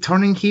be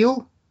turning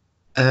heel.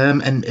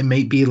 And it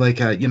might be like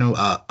a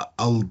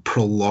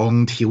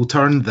prolonged heel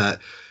turn that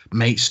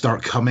might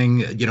start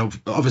coming,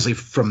 obviously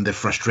from the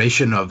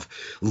frustration of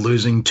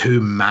losing 2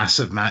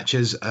 massive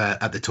matches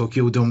at the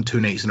Tokyo Dome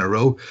 2 nights in a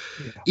row.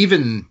 Yeah.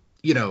 Even,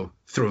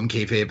 throwing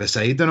kayfabe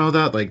aside and all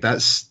that, like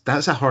that's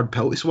a hard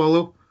pill to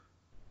swallow.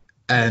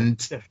 And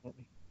definitely.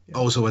 Yeah.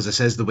 Also, as I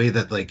says, the way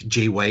that like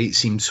Jay White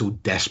seemed so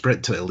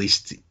desperate to at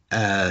least,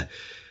 kind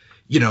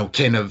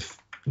of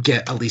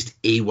get at least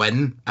a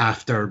win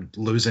after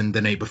losing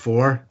the night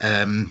before.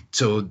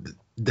 So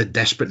the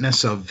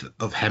desperateness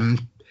of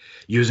him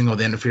using all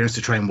the interference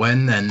to try and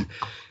win, and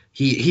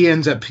he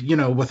ends up,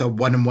 with a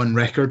 1-1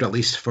 record, at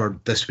least for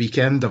this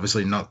weekend,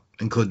 obviously not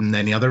including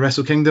any other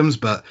Wrestle Kingdoms,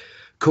 but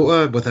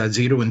Kota with a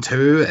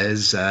 0-2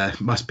 is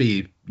must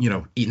be,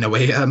 eating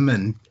away at him,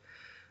 and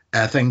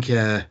I think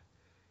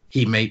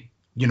he might,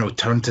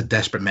 turn to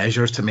desperate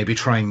measures to maybe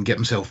try and get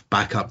himself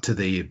back up to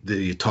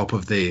the top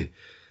of the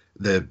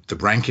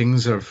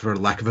rankings, or for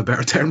lack of a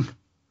better term.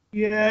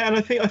 Yeah, and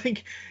I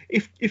think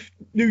if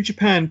New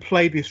Japan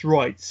play this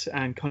right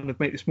and kind of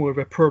make this more of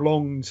a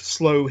prolonged,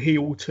 slow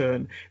heel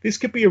turn, this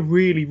could be a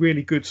really,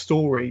 really good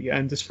story.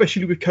 And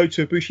especially with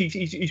Kota Ibushi,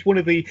 he's one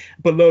of the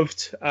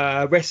beloved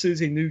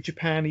wrestlers in New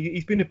Japan.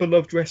 He's been a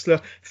beloved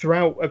wrestler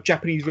throughout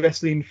Japanese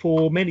wrestling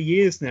for many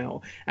years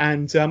now.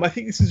 And I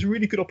think this is a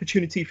really good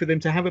opportunity for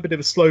them to have a bit of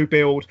a slow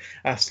build,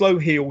 a slow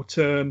heel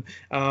turn,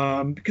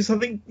 because I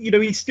think,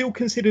 he's still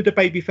considered a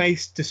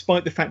babyface,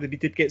 despite the fact that he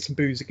did get some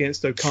boos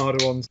against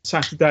Okada on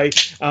Saturday.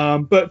 I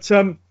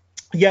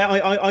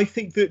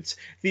think that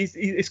this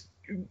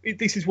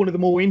is one of the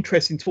more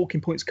interesting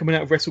talking points coming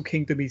out of Wrestle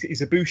Kingdom is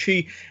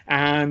Ibushi,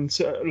 and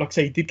like I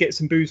say, he did get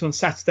some boos on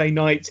Saturday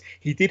night.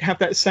 He did have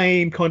that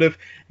same kind of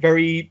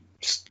very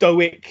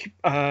stoic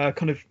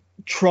kind of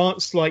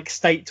trance-like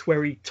state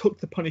where he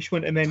took the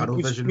punishment and then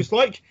was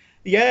like,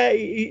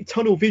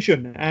 tunnel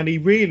vision, and he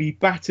really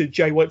battered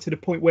Jay White to the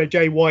point where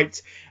Jay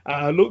White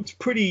looked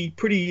pretty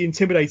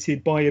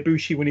intimidated by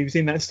Ibushi when he was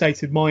in that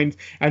state of mind,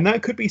 and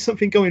that could be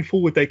something going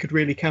forward they could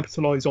really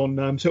capitalise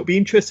on. So it'll be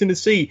interesting to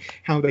see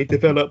how they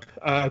develop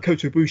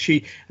Kota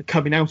Ibushi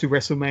coming out of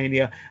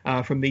WrestleMania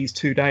from these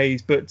 2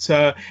 days. But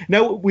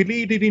now we're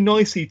leading in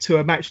nicely to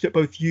a match that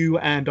both you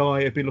and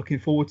I have been looking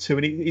forward to,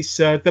 and it's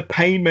the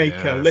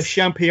Painmaker, Le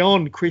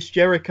Champion, Chris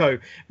Jericho,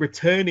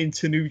 returning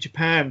to New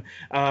Japan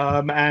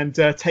and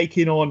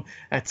taking on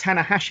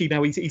Tanahashi.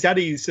 Now he's had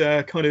his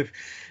kind of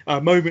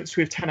moments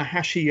with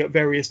Tanahashi at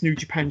various New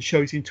Japan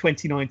shows in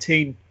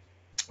 2019,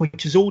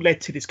 which has all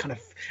led to this kind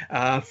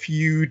of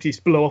feud,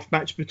 this blow-off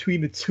match between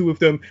the two of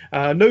them.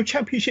 No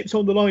championships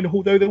on the line,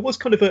 although there was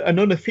kind of an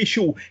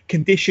unofficial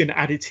condition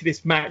added to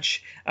this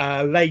match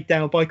laid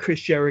down by Chris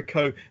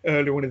Jericho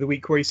earlier on in the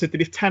week, where he said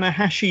that if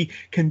Tanahashi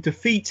can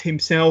defeat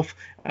himself,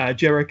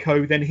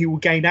 Jericho, then he will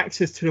gain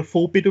access to the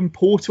Forbidden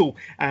Portal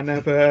and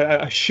have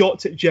a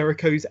shot at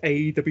Jericho's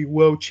AEW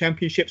World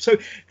Championship. So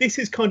this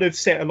has kind of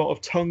set a lot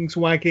of tongues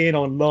wagging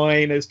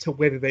online as to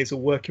whether there's a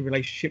working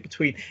relationship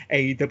between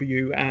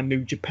AEW and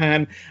New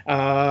Japan.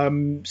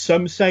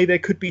 Some say there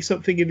could be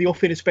something in the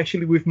offing,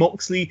 especially with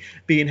Moxley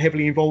being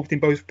heavily involved in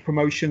both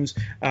promotions,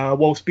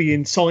 whilst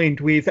being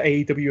signed with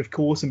AEW, of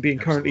course, and being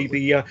currently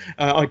the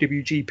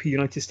IWGP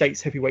United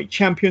States Heavyweight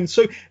Champion.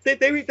 So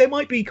there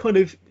might be kind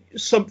of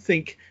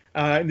something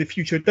in the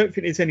future. I don't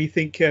think there's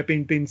anything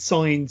been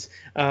signed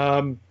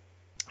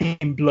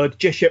in blood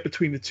just yet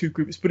between the two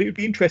groups, but it would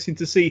be interesting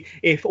to see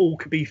if all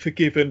could be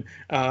forgiven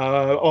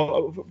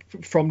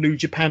from New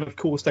Japan. Of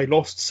course, they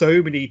lost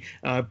so many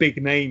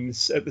big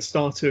names at the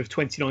start of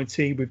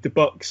 2019 with the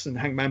Bucks and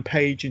Hangman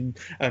Page and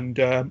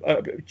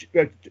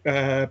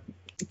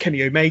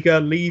Kenny Omega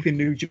leaving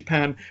New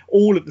Japan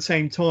all at the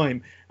same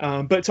time.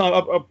 But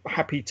I'm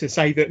happy to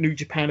say that New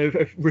Japan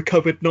have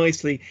recovered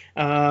nicely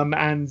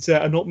and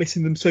are not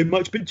missing them so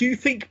much. But do you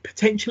think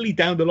potentially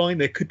down the line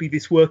there could be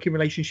this working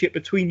relationship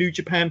between New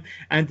Japan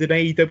and an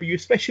AEW,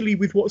 especially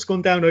with what's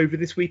gone down over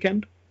this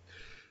weekend?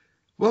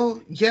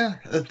 Well, yeah.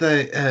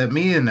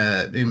 Me and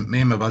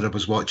my brother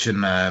was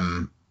watching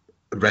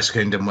Wrestle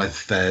Kingdom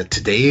with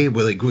today.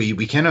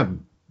 We kind of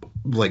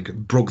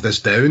broke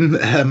this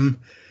down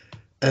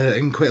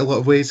in quite a lot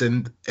of ways,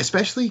 and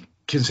especially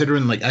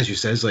considering, as you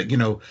says,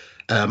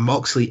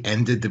 Moxley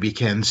ended the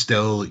weekend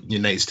still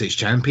United States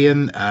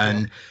champion,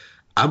 and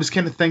I was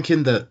kind of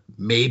thinking that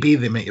maybe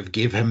they might have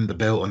gave him the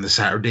belt on the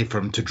Saturday for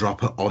him to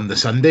drop it on the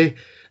Sunday.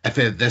 If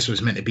this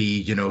was meant to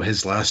be,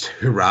 his last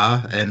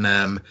hurrah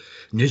in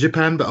New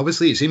Japan, but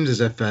obviously it seems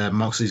as if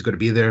Moxley's going to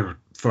be there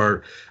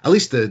for at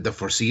least the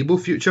foreseeable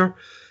future.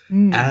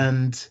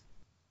 And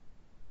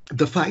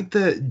the fact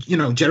that,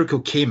 Jericho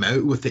came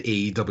out with the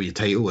AEW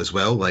title as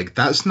well, like,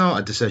 that's not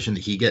a decision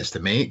that he gets to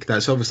make.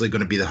 That's obviously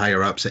going to be the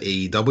higher-ups at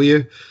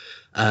AEW.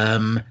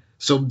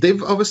 So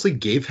they've obviously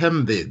gave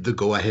him the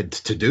go-ahead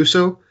to do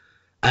so.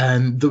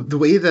 And the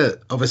way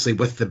that, obviously,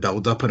 with the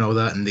build-up and all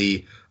that, and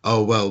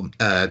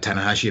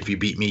Tanahashi, if you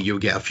beat me, you'll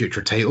get a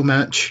future title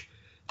match,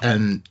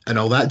 and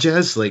all that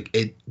jazz, like,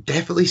 it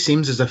definitely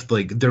seems as if,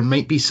 like, there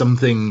might be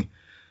something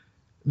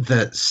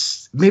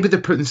that's... Maybe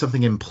they're putting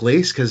something in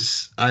place,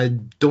 because I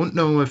don't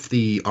know if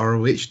the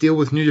ROH deal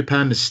with New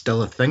Japan is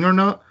still a thing or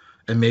not,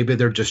 and maybe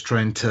they're just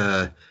trying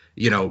to,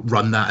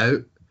 run that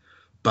out.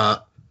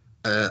 But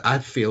I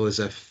feel as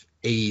if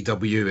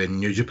AEW and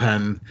New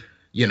Japan,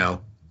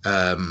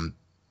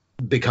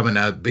 becoming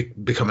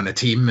a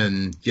team,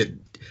 and yet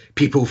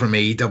people from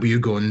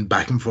AEW going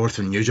back and forth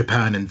from New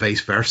Japan and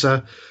vice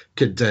versa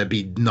could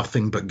be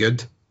nothing but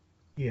good.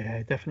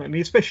 Yeah,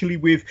 definitely, especially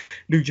with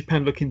New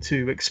Japan looking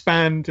to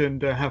expand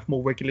and have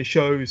more regular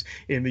shows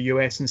in the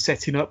US and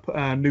setting up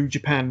New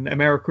Japan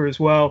America as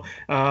well.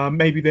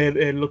 Maybe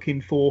they're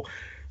looking for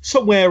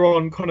somewhere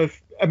on kind of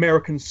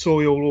American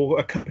soil, or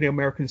a company on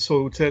American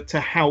soil, to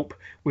help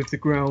with the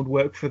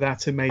groundwork for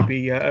that, and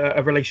maybe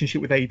a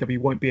relationship with AEW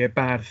won't be a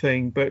bad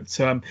thing. But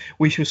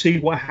we shall see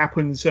what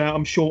happens.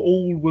 I'm sure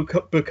all will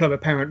become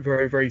apparent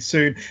very, very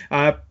soon.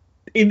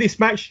 In this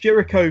match,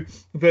 Jericho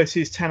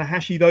versus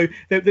Tanahashi, though,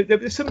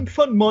 there's some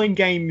fun mind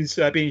games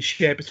being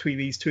shared between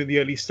these two in the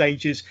early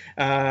stages.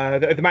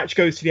 The match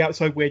goes to the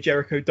outside, where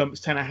Jericho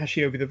dumps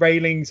Tanahashi over the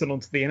railings and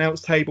onto the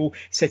announce table,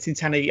 setting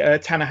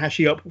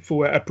Tanahashi up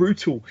for a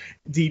brutal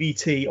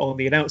DDT on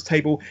the announce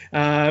table.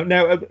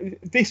 Now,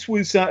 this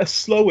was a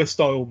slower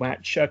style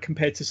match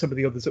compared to some of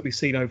the others that we've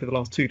seen over the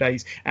last 2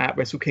 days at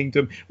Wrestle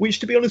Kingdom, which,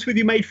 to be honest with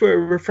you, made for a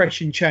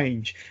refreshing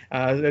change.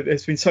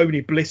 There's been so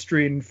many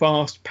blistering,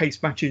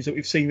 fast-paced matches that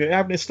we've seen, that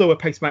having a slower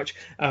paced match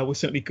was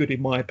certainly good,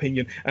 in my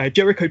opinion.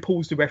 Jericho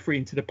pulls the referee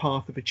into the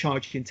path of a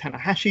charging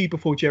Tanahashi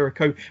before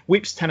Jericho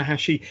whips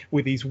Tanahashi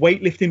with his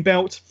weightlifting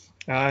belt.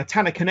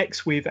 Tana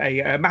connects with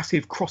a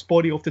massive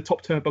crossbody off the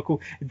top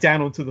turnbuckle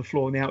down onto the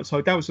floor on the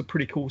outside. That was a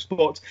pretty cool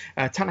spot.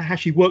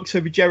 Tanahashi works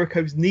over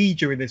Jericho's knee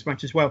during this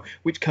match as well,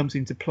 which comes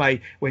into play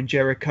when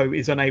Jericho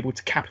is unable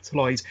to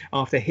capitalize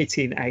after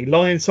hitting a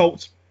lion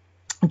salt.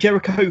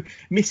 Jericho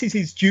misses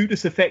his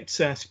Judas effect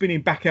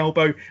spinning back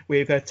elbow,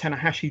 with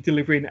Tanahashi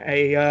delivering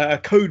a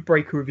code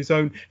breaker of his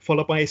own,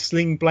 followed by a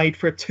sling blade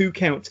for a 2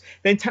 count.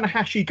 Then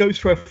Tanahashi goes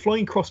for a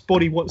flying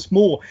crossbody once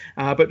more,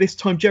 but this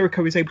time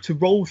Jericho is able to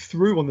roll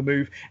through on the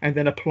move and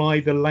then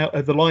apply the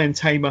Lion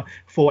Tamer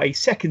for a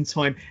second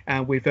time,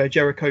 with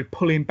Jericho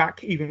pulling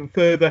back even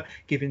further,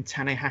 giving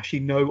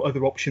Tanahashi no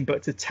other option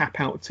but to tap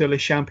out to Le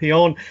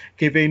Champion,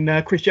 giving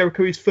Chris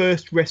Jericho his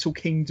first Wrestle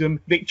Kingdom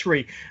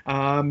victory.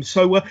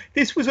 So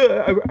this was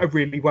a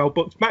really well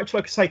booked match.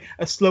 Like I say,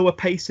 a slower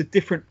pace, a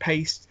different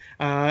pace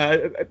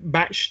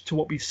match to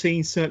what we've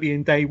seen certainly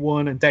in day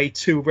 1 and day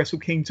 2 of Wrestle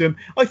Kingdom.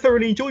 I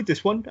thoroughly enjoyed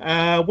this one.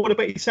 What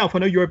about yourself? I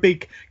know you're a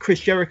big Chris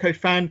Jericho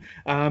fan.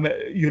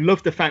 You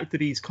love the fact that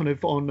he's kind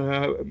of on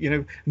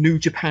New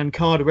Japan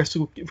card, a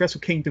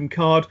Wrestle Kingdom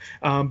card.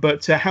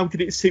 But how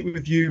did it sit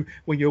with you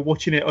when you were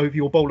watching it over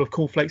your bowl of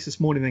cornflakes this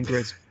morning then,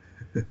 Griz?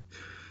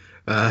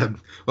 Well,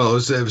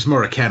 it was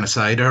more a can of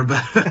cider,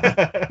 but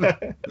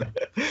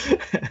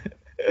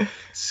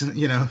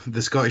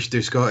the Scottish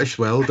do Scottish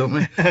well, don't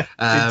we?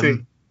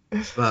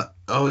 But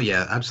oh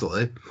yeah,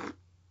 absolutely.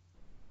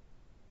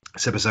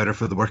 Sip of cider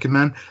for the working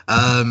man.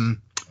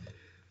 I'm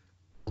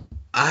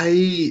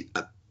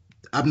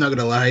not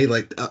gonna lie,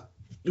 like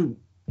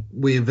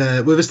we've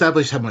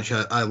established how much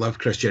I love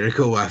Chris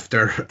Jericho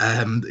after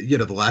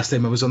the last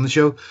time I was on the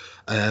show,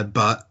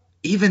 but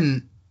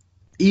even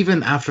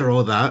after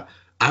all that,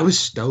 I was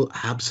still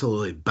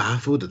absolutely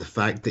baffled at the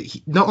fact that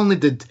he not only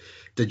did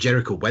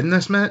Jericho win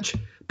this match,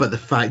 but the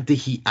fact that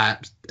he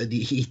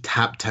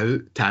tapped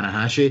out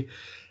Tanahashi.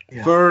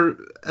 Yeah. For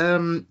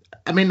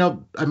I may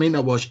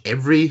not watch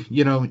every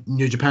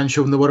New Japan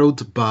show in the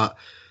world, but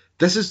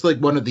this is like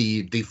one of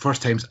the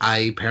first times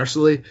I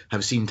personally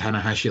have seen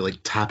Tanahashi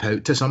like tap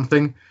out to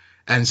something,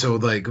 and so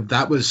like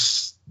that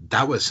was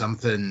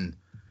something.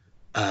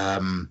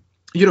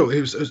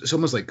 It's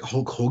almost like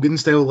Hulk Hogan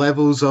style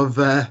levels of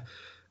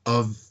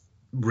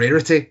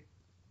rarity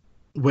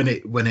when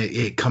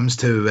it comes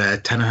to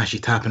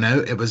Tanahashi tapping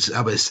out.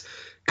 I was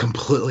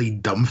completely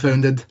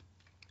dumbfounded.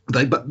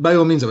 But by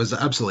all means, I was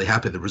absolutely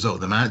happy with the result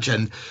of the match.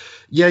 And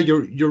yeah,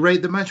 you're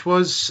right. The match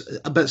was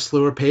a bit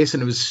slower pace,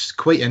 and it was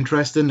quite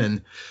interesting.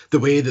 And the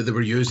way that they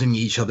were using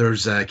each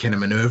other's kind of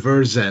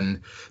maneuvers,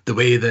 and the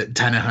way that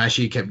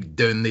Tanahashi kept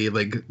doing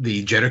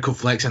the Jericho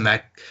flex and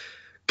that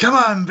 "come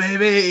on,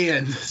 baby"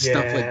 and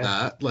stuff like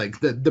that. Like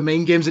the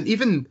main games, and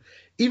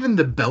even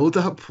the build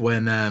up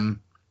when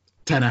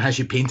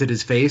Tanahashi painted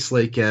his face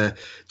like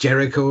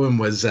Jericho and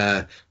was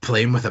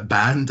playing with a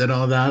band and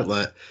all that.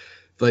 Like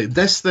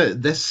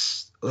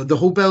the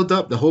whole build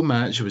up, the whole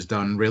match was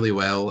done really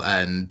well,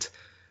 and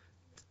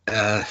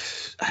I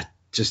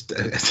just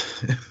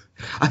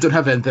I don't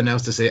have anything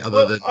else to say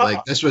other than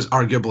like this was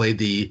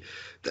arguably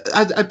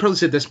I'd probably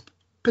say this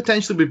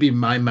potentially would be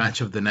my match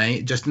of the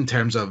night, just in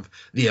terms of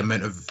the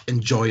amount of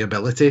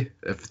enjoyability,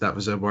 if that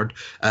was a word,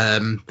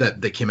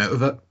 that came out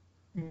of it.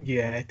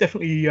 Yeah,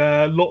 definitely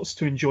lots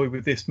to enjoy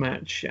with this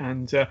match,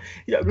 and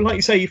like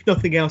you say, if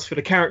nothing else, for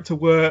the character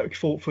work,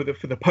 for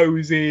the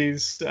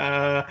poses,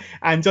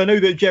 and I know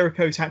that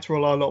Jericho's had to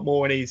rely a lot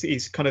more on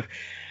his kind of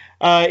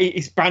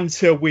his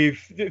banter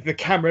with the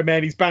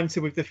cameraman, his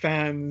banter with the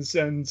fans,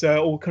 and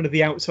all kind of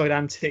the outside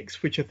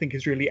antics, which I think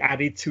has really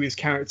added to his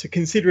character,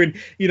 considering,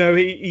 you know,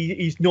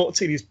 he's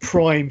not in his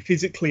prime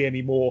physically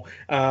anymore.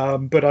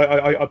 But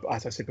I,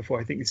 as I said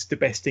before, I think this is the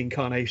best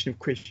incarnation of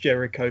Chris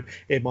Jericho,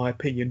 in my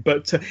opinion.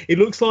 But it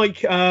looks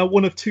like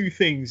one of two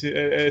things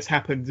has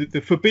happened.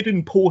 The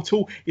Forbidden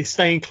Portal is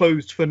staying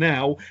closed for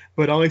now,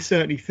 but I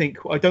certainly think,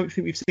 I don't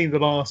think we've seen the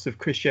last of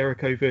Chris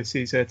Jericho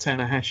versus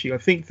Tanahashi. I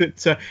think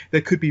that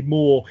there could be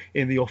more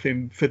in the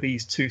offing for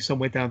these two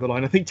somewhere down the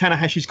line. I think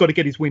Tanahashi's got to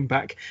get his win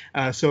back,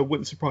 so it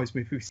wouldn't surprise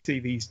me if we see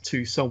these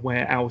two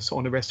somewhere else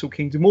on a Wrestle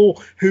Kingdom, or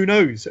who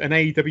knows, an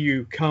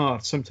AEW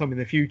card sometime in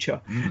the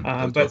future.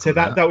 But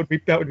that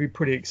would be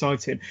pretty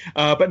exciting.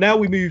 But now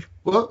we move.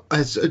 Well,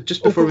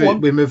 just before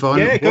we move on,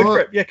 go for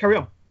it. Yeah, carry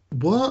on.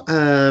 What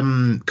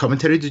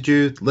commentary did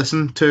you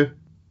listen to?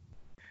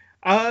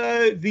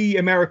 The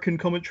American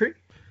commentary.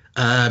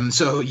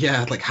 So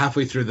yeah, like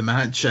halfway through the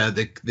match,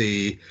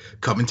 the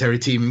commentary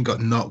team got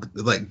knocked.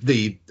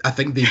 I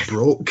think they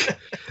broke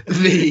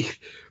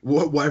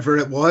whatever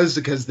it was,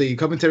 because the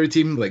commentary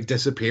team like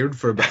disappeared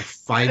for about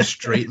 5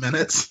 straight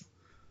minutes.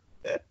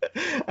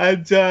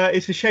 And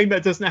it's a shame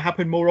that doesn't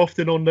happen more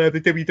often on the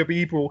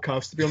WWE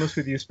broadcast, to be honest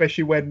with you,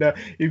 especially when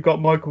you've got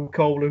Michael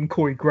Cole and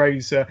Corey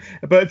Graves.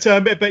 But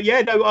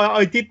yeah, no,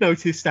 I did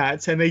notice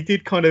that, and they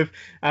did kind of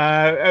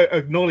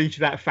acknowledge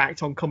that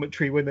fact on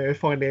commentary when they were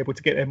finally able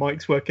to get their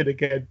mics working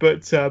again.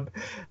 But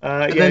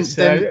yes,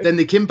 then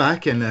they came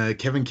back, and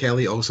Kevin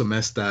Kelly also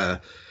missed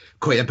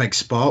quite a big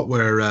spot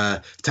where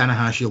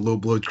Tanahashi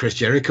low-blowed Chris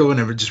Jericho,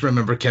 and I just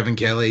remember Kevin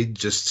Kelly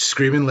just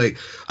screaming like,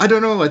 I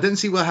don't know, I didn't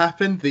see what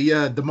happened.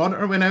 The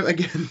monitor went out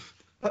again.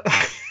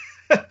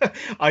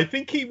 I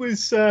think he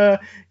was, I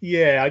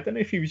don't know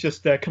if he was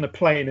just kind of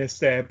playing us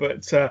there,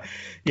 but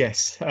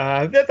yes,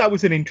 that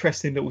was an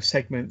interesting little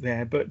segment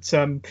there. But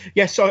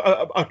yes,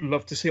 I'd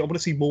love to see, I want to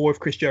see more of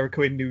Chris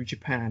Jericho in New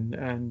Japan,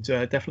 and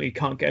definitely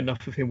can't get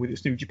enough of him with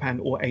its New Japan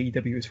or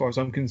AEW as far as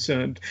I'm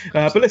concerned.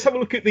 But let's have a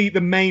look at the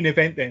main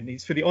event then.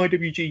 It's for the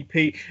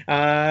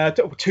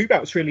IWGP, 2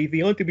 bouts really, the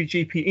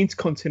IWGP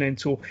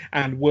Intercontinental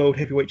and World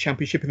Heavyweight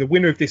Championship, and the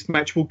winner of this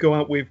match will go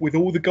out with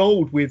all the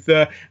gold, with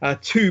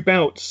 2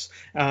 bouts.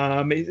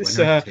 It's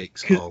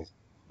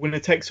winner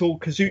takes all.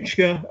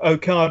 Kazuchika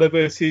Okada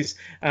versus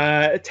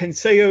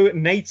Tenseo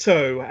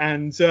Naito,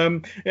 and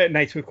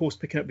Naito, of course,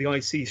 picking up the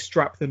IC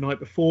strap the night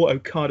before.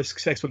 Okada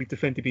successfully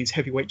defended his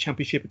heavyweight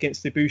championship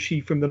against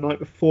Ibushi from the night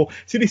before.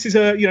 So this is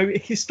a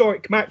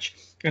historic match,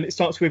 and it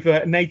starts with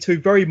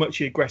Naito very much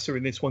the aggressor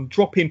in this one,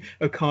 dropping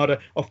Okada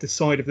off the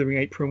side of the ring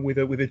apron with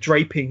a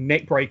draping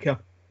neck breaker.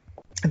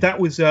 That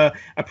was a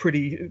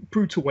pretty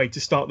brutal way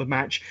to start the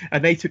match.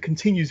 Naito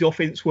continues the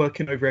offense,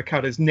 working over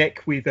Okada's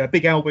neck with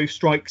big elbow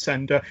strikes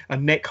and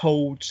neck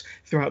holds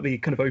throughout the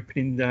kind of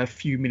opening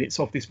few minutes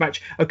of this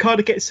match.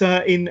 Okada gets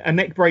in a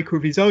neck breaker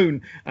of his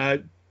own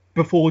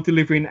before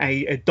delivering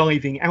a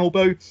diving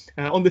elbow.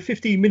 On the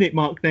 15-minute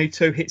mark,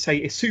 Naito hits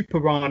a Super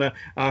Rana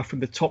from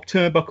the top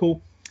turnbuckle.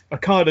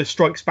 Okada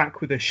strikes back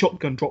with a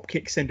shotgun drop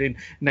kick, sending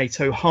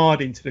Naito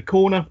hard into the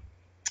corner.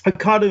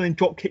 Okada then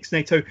drop kicks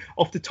Naito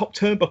off the top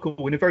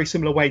turnbuckle in a very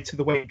similar way to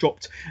the way he drop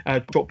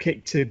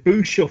kick to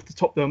Ibushi off the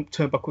top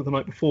turnbuckle the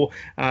night before.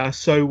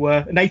 So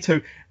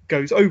Naito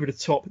goes over the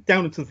top,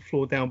 down into the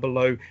floor down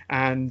below,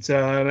 and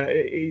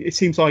it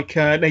seems like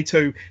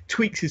Naito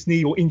tweaks his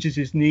knee or injures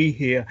his knee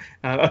here.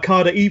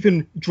 Okada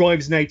even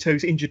drives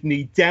Nato's injured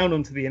knee down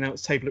onto the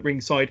announce table at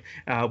ringside,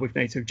 with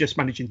Naito just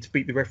managing to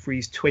beat the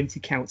referee's 20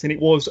 counts, and it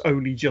was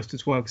only just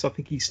as well, because I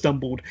think he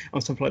stumbled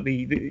on something like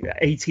the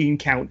 18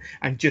 count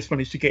and just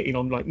managed to get in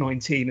on like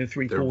 19 and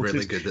 3/4. They're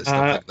really good at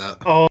stuff like that.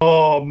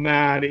 Oh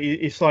man,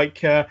 it's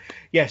like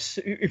yes,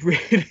 it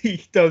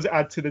really does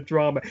add to the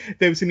drama.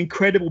 There was an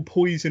incredible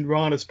poison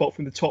Rana spot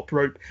from the top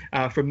rope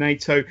from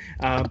Naito,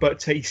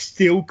 but he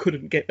still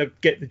couldn't get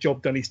the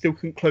job done. He still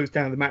couldn't close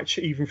down the match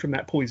even from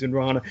that poison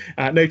Rana.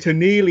 Naito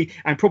nearly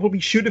and probably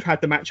should have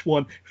had the match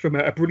won from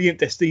a brilliant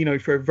Destino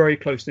for a very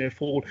close near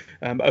fall.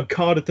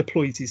 Okada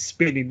deploys his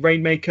spinning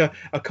Rainmaker.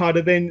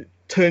 Okada then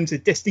turns a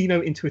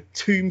Destino into a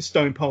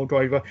tombstone pile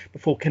driver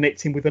before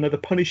connecting with another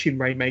punishing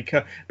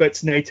Rainmaker, but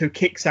Naito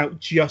kicks out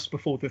just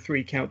before the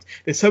 3 count.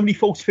 There's so many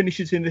false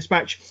finishes in this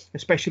match,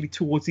 especially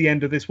towards the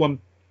end of this one.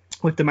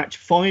 with the match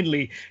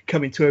finally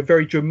coming to a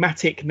very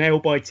dramatic,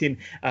 nail-biting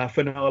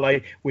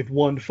finale with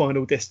one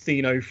final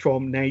destino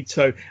from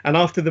Naito. And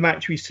after the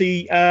match, we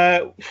see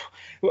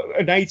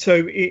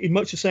Naito, in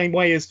much the same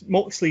way as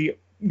Moxley,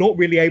 not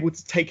really able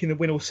to take in the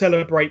win or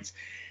celebrate.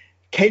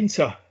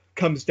 Kenta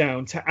comes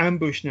down to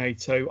ambush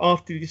Naito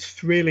after this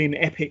thrilling,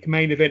 epic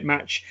main event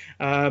match.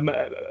 And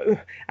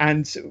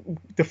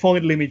the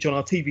final image on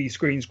our TV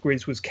screens,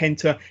 Griz, was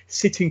Kenta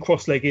sitting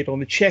cross-legged on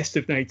the chest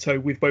of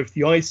Naito with both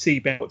the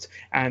IC belt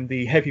and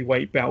the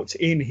heavyweight belt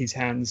in his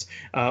hands,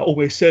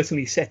 almost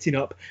certainly setting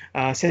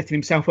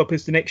himself up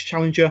as the next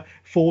challenger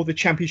for the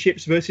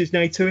championships versus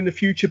Naito in the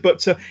future.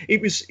 But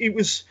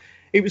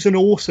it was an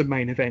awesome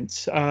main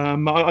event.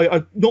 I'm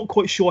not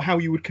quite sure how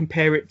you would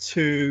compare it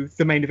to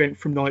the main event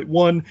from night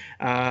one,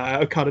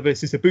 Okada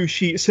versus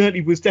Ibushi. It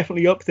certainly was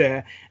definitely up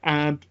there,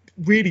 and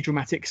really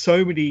dramatic.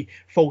 So many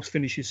false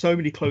finishes, so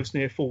many close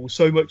near falls,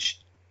 so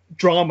much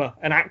drama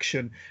and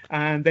action.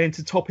 And then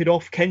to top it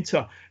off,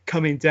 Kenta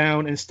coming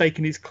down and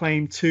staking his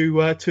claim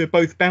to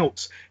both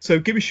belts. So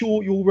give us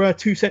your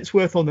 2 cents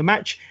worth on the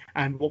match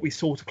and what we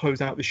saw to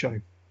close out the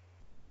show.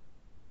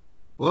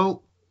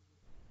 Well,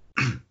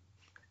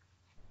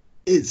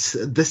 this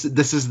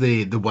is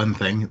the one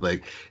thing,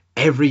 like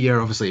every year,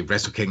 obviously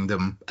Wrestle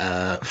Kingdom,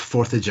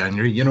 4th of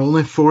January,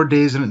 only 4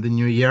 days into the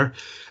new year,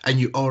 and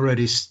you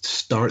already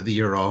start the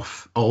year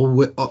off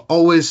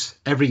always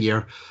every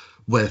year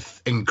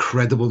with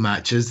incredible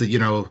matches that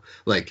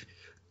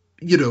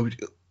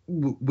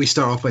we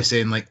start off by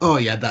saying like, oh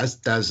yeah,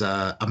 that's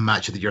a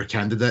match of the year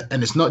candidate.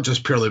 And it's not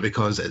just purely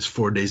because it's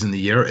 4 days in the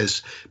year,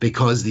 it's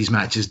because these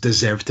matches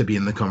deserve to be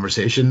in the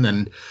conversation.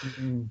 And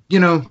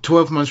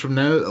 12 months from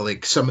now,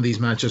 like, some of these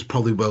matches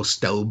probably will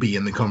still be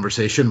in the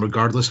conversation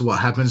regardless of what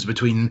happens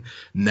between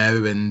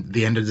now and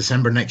the end of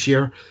December next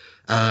year.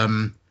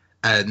 And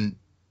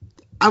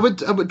I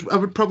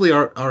would probably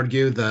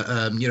argue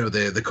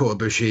that the Kota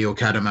Ibushi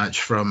Okada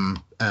match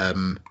from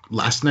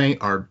last night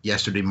or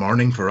yesterday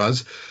morning for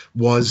us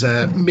was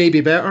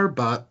maybe better,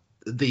 but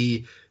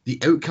the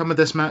outcome of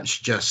this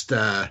match just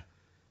I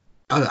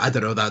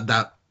don't know,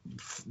 that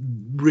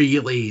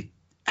really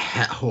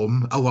hit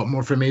home a lot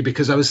more for me,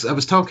 because I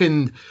was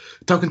talking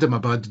to my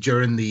bud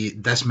during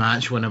this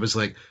match when I was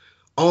like,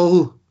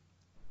 all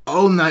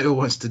Naito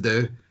wants to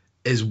do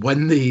is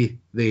win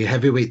the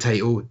heavyweight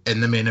title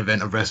in the main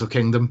event of Wrestle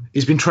Kingdom.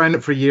 He's been trying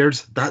it for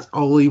years. That's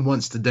all he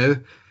wants to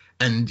do.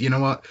 And you know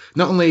what?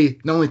 Not only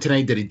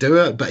tonight did he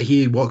do it, but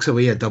he walks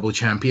away a double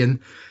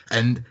champion.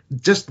 And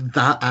just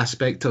that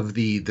aspect of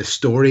the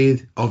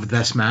story of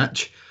this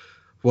match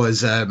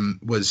was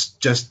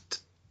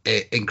just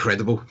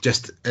incredible,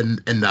 just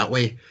in that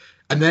way.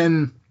 And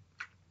then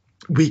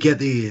we get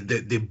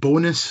the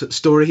bonus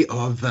story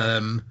of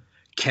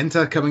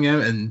Kenta coming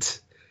out and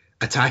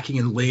attacking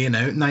and laying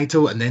out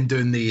Naito, and then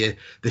doing the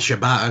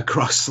Shibata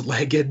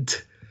cross-legged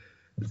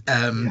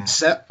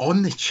sit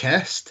on the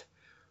chest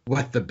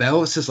with the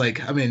belt. It's just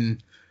like, I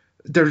mean,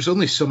 there's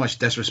only so much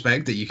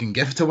disrespect that you can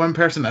give to one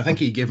person. I think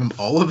he gave him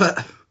all of it.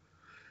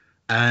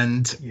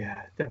 And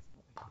yeah, definitely.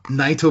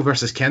 Naito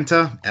versus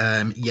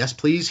Kenta. Yes,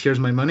 please. Here's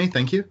my money.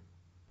 Thank you.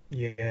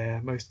 Yeah,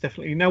 most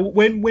definitely. Now,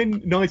 when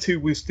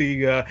Naito was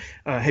the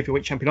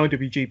heavyweight champion,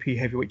 IWGP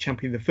heavyweight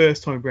champion the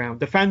first time round,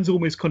 the fans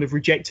almost kind of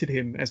rejected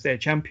him as their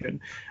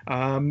champion.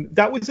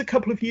 That was a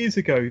couple of years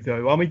ago,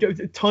 though. I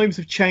mean, times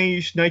have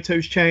changed.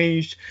 Naito's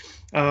changed.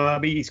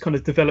 He's kind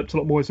of developed a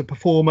lot more as a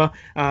performer.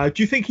 Do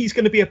you think he's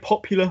going to be a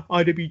popular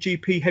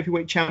IWGP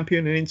heavyweight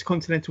champion and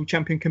intercontinental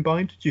champion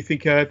combined? Do you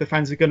think the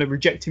fans are going to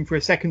reject him for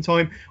a second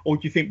time? Or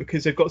do you think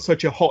because they've got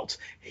such a hot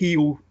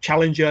heel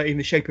challenger in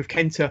the shape of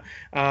Kenta,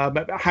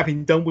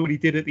 having done what he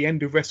did at the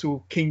end of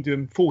Wrestle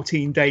Kingdom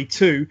 14 Day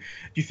 2, do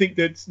you think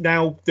that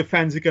now the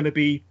fans are going to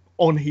be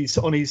on his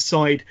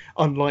side,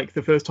 unlike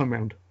the first time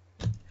round?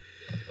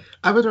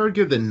 I would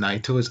argue that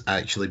Naito has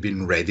actually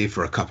been ready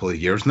for a couple of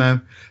years now.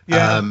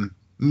 Yeah.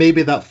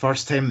 Maybe that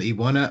first time that he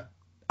won it,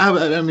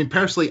 I mean,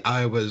 personally,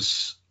 I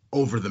was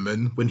over the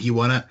moon when he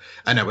won it,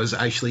 and I was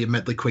actually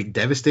admittedly quite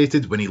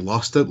devastated when he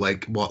lost it,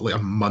 like a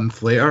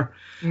month later.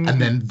 Mm-hmm.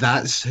 And then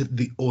that's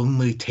the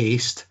only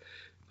taste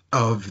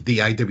of the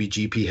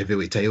IWGP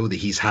heavyweight title that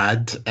he's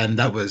had, and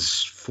that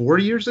was 4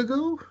 years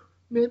ago,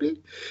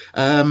 maybe.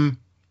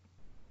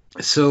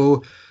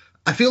 So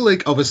I feel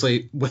like,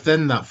 obviously,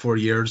 within that 4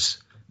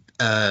 years,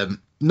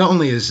 not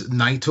only has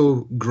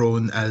Naito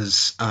grown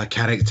as a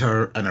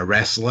character and a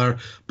wrestler,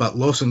 but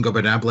Los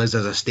Ingobernables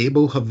as a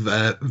stable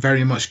have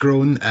very much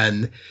grown.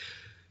 And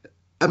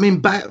I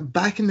mean,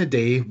 back in the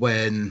day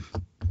when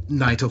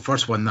Naito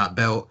first won that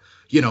belt,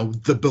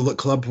 the Bullet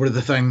Club were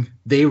the thing.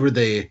 They were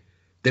the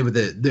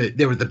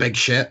big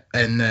shit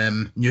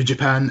in New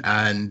Japan.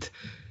 And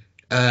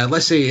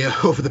let's say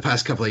over the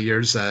past couple of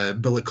years,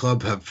 Bullet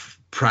Club have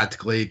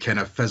practically kind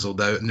of fizzled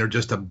out, and they're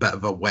just a bit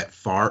of a wet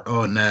fart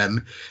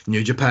on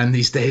New Japan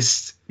these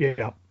days.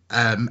 Yeah.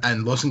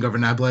 And Los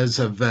Ingobernables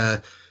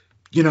have,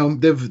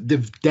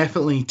 they've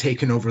definitely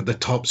taken over the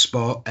top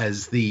spot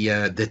as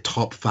the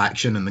top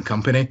faction in the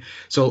company.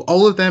 So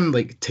all of them,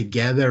 like,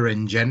 together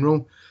in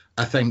general,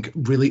 I think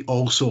really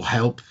also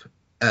help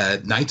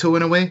Naito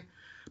in a way,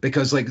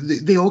 because like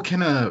they all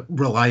kind of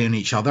rely on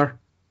each other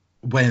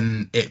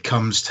when it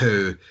comes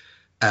to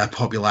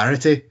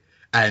popularity.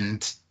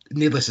 And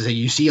needless to say,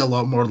 you see a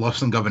lot more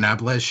Los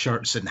Ingobernables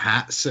shirts and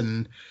hats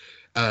and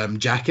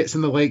jackets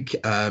and the like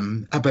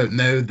about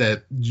now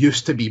that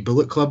used to be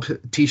Bullet Club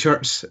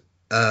t-shirts.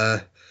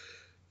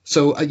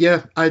 So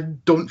yeah, I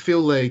don't feel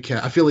like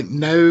I feel like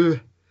now.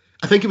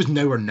 I think it was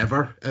now or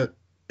never.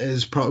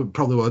 Is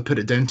probably what I'd put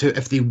it down to.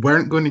 If they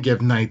weren't going to give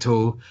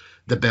Naito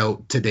the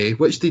belt today,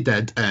 which they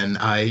did, and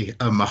I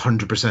am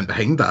 100%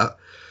 behind that.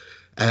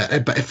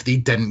 But if they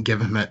didn't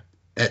give him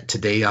it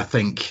today, I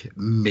think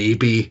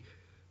maybe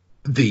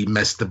they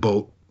missed the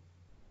boat.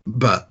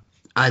 But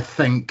I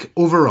think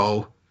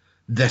overall,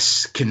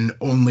 this can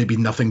only be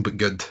nothing but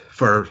good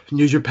for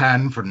New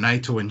Japan, for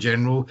Naito in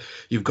general.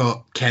 You've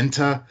got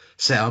Kenta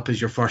set up as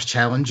your first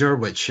challenger,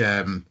 which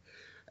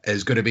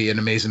is going to be an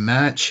amazing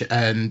match.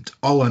 And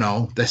all in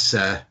all, this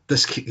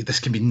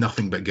can be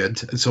nothing but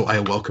good. And so I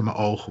welcome it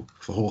all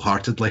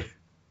wholeheartedly.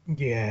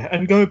 Yeah,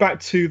 and going back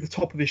to the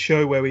top of the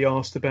show where we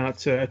asked about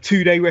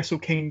 2-day Wrestle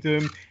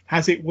Kingdom,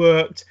 has it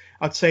worked?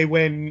 I'd say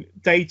when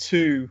day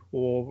 2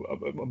 or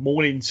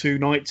morning 2,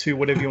 night 2,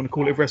 whatever you want to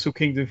call it, Wrestle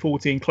Kingdom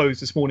 14 closed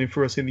this morning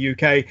for us in the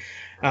UK,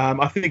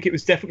 I think it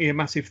was definitely a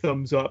massive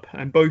thumbs up,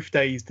 and both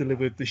days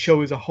delivered. The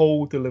show as a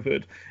whole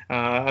delivered.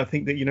 I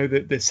think that, you know,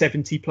 the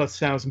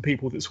 70,000+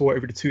 people that saw it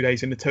over the 2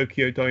 days in the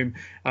Tokyo Dome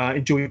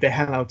enjoyed their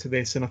hell out of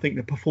this, and I think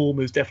the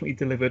performers definitely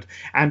delivered.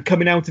 And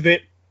coming out of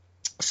it,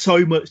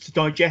 so much to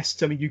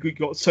digest. I mean, you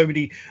got so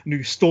many new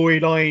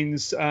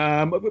storylines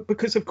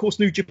because, of course,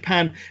 New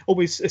Japan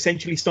always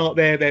essentially start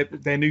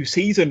their new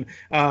season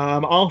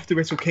after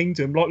Wrestle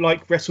Kingdom,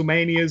 like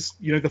WrestleMania's.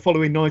 You know, the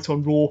following night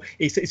on Raw,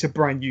 it's a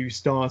brand new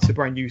start, a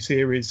brand new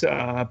series.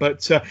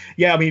 But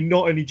yeah, I mean,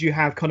 not only do you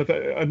have kind of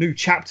a new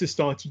chapter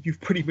starting,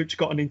 you've pretty much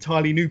got an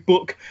entirely new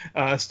book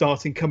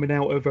starting, coming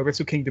out of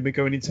Wrestle Kingdom and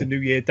going into New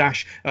Year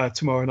Dash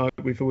tomorrow night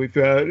with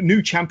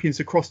new champions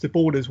across the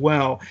board as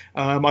well.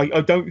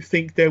 I don't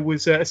think there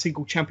was a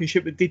single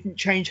championship that didn't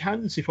change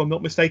hands, if I'm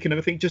not mistaken. And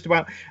I think just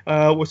about,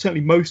 well, certainly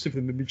most of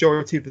them, the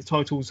majority of the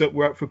titles that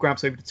were up for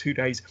grabs over the 2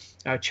 days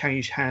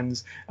changed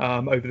hands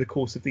over the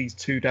course of these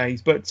 2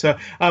 days. But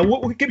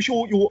what gives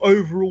your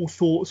overall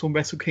thoughts on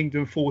Wrestle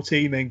Kingdom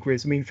 14 then,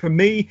 Griz? I mean, for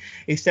me,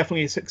 it's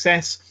definitely a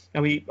success. I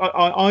mean,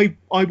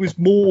 I was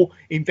more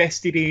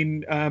invested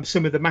in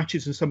some of the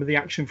matches and some of the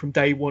action from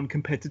day 1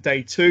 compared to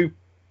day 2.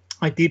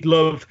 I did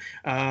love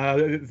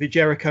the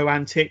Jericho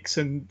antics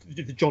and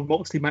the John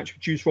Moxley match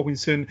with Juice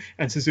Robinson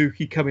and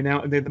Suzuki coming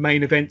out, and then the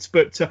main events.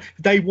 But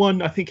day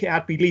 1, I think it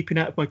had me leaping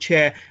out of my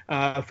chair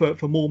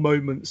for more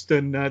moments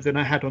than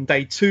I had on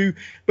day 2.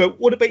 But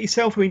what about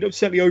yourself? I mean,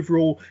 certainly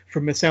overall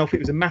from myself, it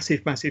was a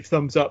massive, massive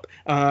thumbs up.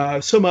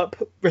 Sum up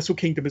Wrestle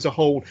Kingdom as a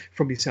whole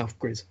from yourself,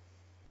 Griz.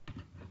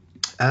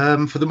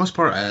 For the most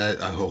part,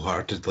 I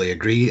wholeheartedly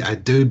agree. I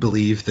do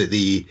believe that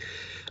the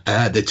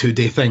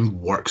 2-day thing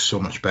works so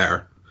much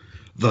better.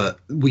 That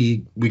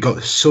we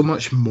got so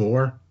much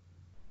more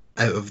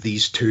out of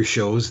these 2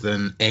 shows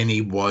than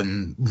any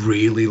one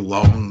really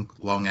long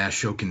ass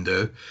show can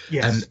do.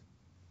 Yes.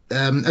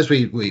 And as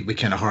we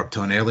kind of harped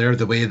on earlier,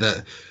 the way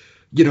that,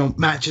 you know,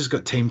 matches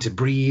got time to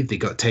breathe, they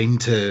got time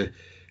to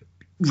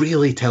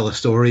really tell a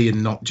story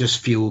and not just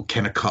feel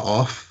kind of cut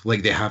off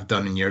like they have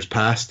done in years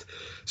past.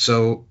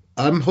 So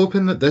I'm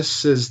hoping that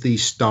this is the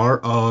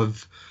start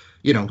of,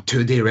 you know,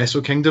 2-day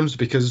Wrestle Kingdoms,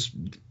 because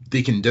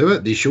they can do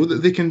it. They show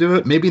that they can do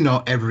it. Maybe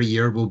not every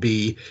year will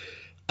be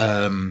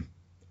a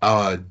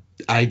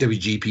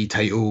IWGP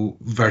title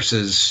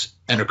versus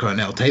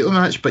Intercontinental title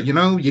match, but you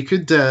know, you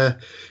could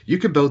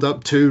build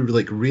up 2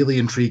 like really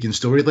intriguing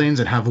storylines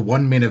and have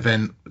one main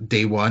event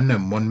day 1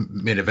 and one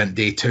main event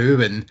day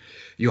 2, and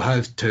you'll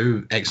have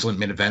 2 excellent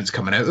main events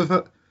coming out of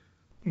it.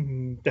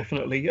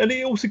 Definitely, and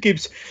it also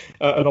gives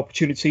an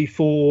opportunity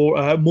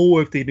for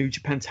more of the New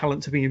Japan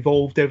talent to be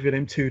involved over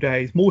them 2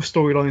 days, more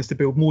storylines to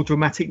build, more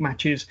dramatic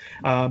matches.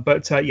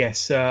 But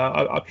yes,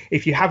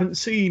 if you haven't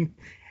seen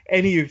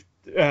any of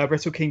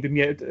Wrestle Kingdom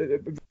yet,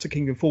 Wrestle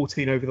Kingdom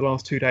 14 over the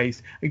last 2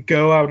 days,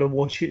 go out and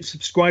watch it.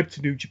 Subscribe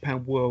to New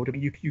Japan World. I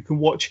mean, you can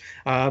watch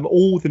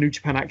all the New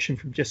Japan action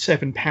from just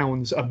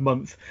 £7 a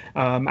month,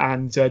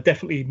 and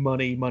definitely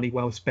money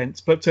well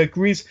spent. But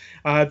Griz,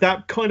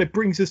 that kind of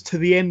brings us to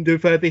the end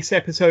of this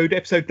episode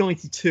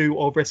 92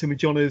 of Wrestling with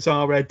Johners,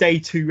 our day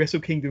 2 Wrestle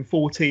Kingdom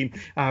 14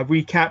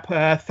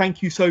 recap.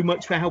 Thank you so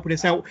much for helping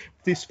us out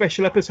with this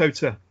special episode,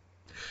 sir.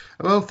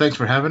 Well, thanks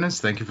for having us.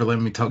 Thank you for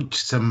letting me talk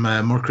some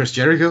more Chris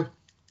Jericho.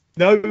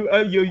 No,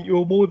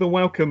 you're more than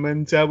welcome,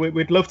 and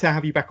we'd love to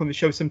have you back on the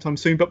show sometime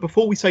soon. But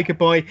before we say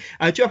goodbye, do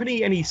you have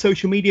any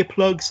social media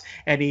plugs,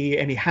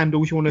 any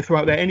handles you want to throw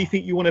out there,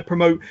 anything you want to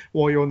promote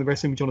while you're on the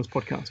Wrestling with Johners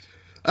podcast?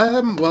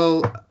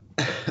 Well,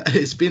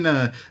 it's been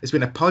a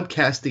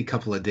podcasty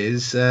couple of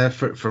days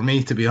for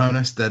me, to be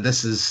honest.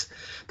 This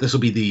will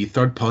be the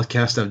 3rd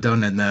podcast I've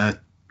done in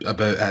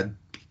about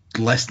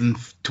less than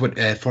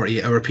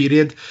 48-hour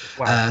period.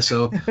 Wow.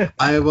 So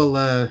I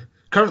will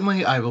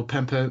Currently, I will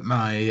pimp out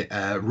my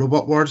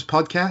Robot Wars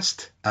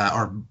podcast,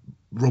 or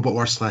Robot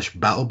Wars /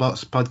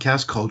 BattleBots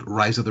podcast called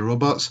Rise of the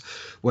Robots,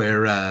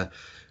 where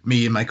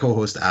me and my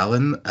co-host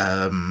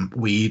Alan,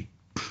 we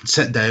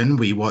sit down,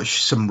 we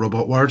watch some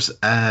Robot Wars or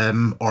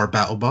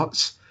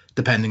BattleBots,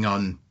 depending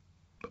on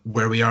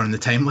where we are in the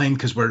timeline,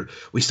 because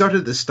we started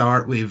at the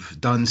start. We've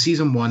done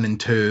season 1 and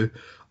 2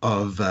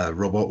 of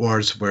Robot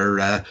Wars.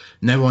 We're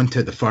now on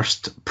to the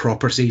first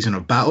proper season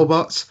of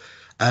BattleBots.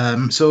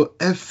 So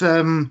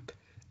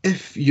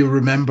if you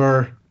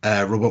remember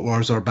Robot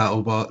Wars or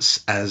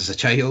BattleBots as a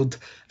child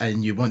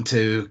and you want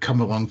to come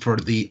along for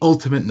the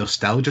ultimate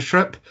nostalgia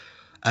trip,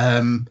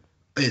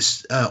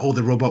 it's all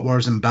the Robot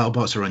Wars and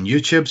BattleBots are on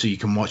YouTube, so you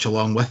can watch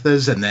along with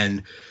us and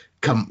then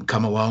come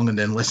along and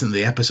then listen to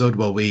the episode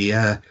while we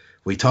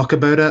talk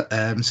about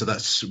it. So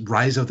that's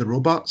Rise of the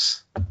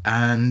Robots,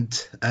 and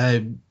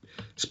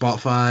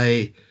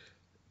Spotify.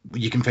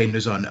 You can find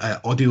us on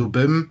Audio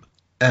Boom,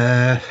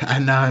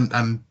 and now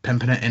I'm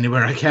pimping it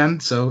anywhere I can.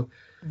 So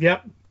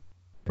yep.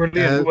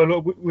 Brilliant.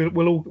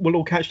 We'll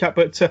all catch that.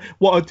 But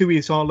what I'll do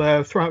is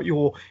I'll throw out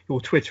your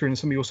Twitter and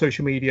some of your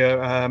social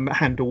media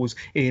handles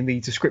in the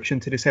description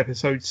to this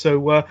episode.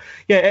 So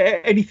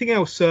anything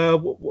else you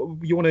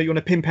want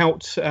to pimp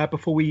out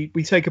before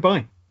we say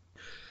goodbye?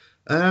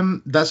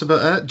 That's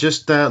about it.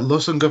 Just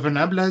Los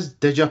Ingobernables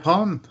de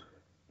Japón.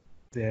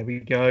 There we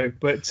go.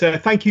 But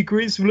thank you,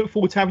 Griz. We look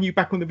forward to having you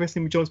back on the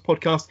Wrestling with John's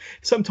podcast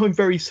sometime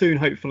very soon,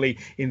 hopefully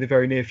in the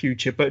very near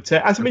future. But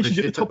as I mentioned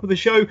at the top of the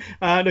show,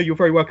 no, you're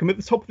very welcome. At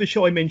the top of the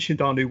show, I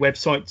mentioned our new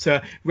website,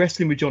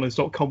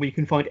 wrestlingwithjohners.com, where you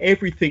can find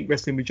everything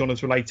Wrestling with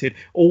Johners related,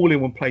 all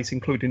in one place,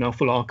 including our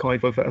full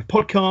archive of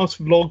podcasts,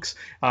 vlogs,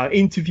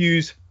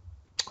 interviews,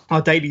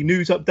 our daily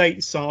news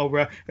updates,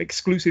 our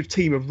exclusive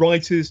team of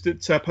writers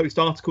that post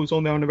articles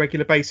on there on a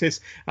regular basis,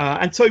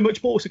 and so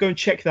much more. So go and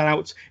check that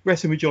out,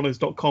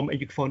 wrestlingwithjohners.com, and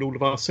you can find all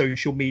of our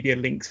social media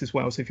links as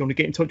well. So if you want to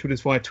get in touch with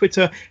us via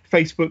Twitter,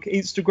 Facebook,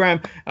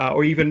 Instagram,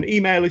 or even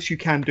email us, you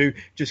can do.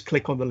 Just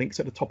click on the links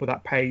at the top of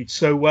that page.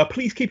 So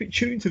please keep it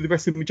tuned to the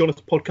Wrestling with Johners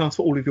podcast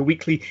for all of your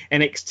weekly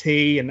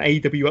NXT and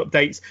AEW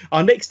updates.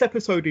 Our next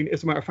episode,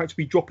 as a matter of fact,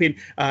 will be dropping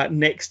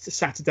next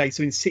Saturday,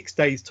 so in 6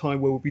 days' time,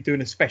 where we'll be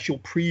doing a special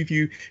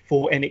preview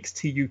for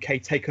NXT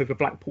UK TakeOver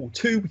Blackpool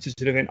 2, which is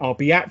an event I'll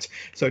be at.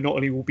 So not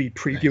only will be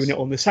previewing it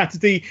on the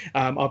Saturday,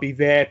 I'll be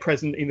there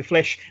present in the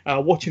flesh,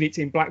 watching it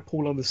in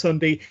Blackpool on the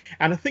Sunday.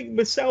 And I think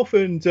myself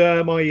and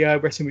my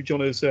Wrestling with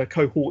Johners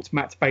cohort,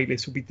 Matt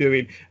Bayliss, will be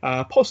doing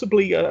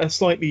possibly a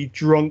slightly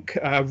drunk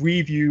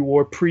review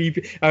or a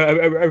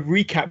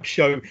recap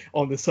show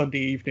on the Sunday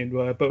evening.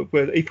 But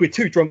if we're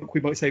too drunk,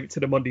 we might save it to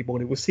the Monday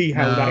morning. We'll see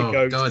how that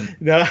goes.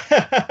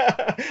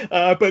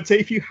 But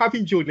if you have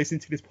enjoyed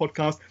listening to this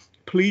podcast,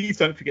 please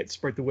don't forget to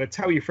spread the word.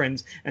 Tell your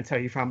friends and tell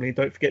your family. And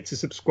don't forget to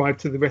subscribe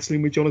to the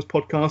Wrestling with Johners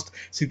podcast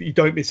so that you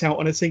don't miss out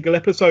on a single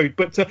episode.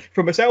 But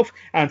from myself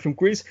and from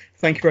Griz,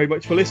 thank you very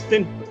much for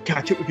listening.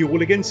 Catch up with you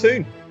all again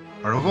soon.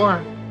 Au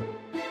revoir.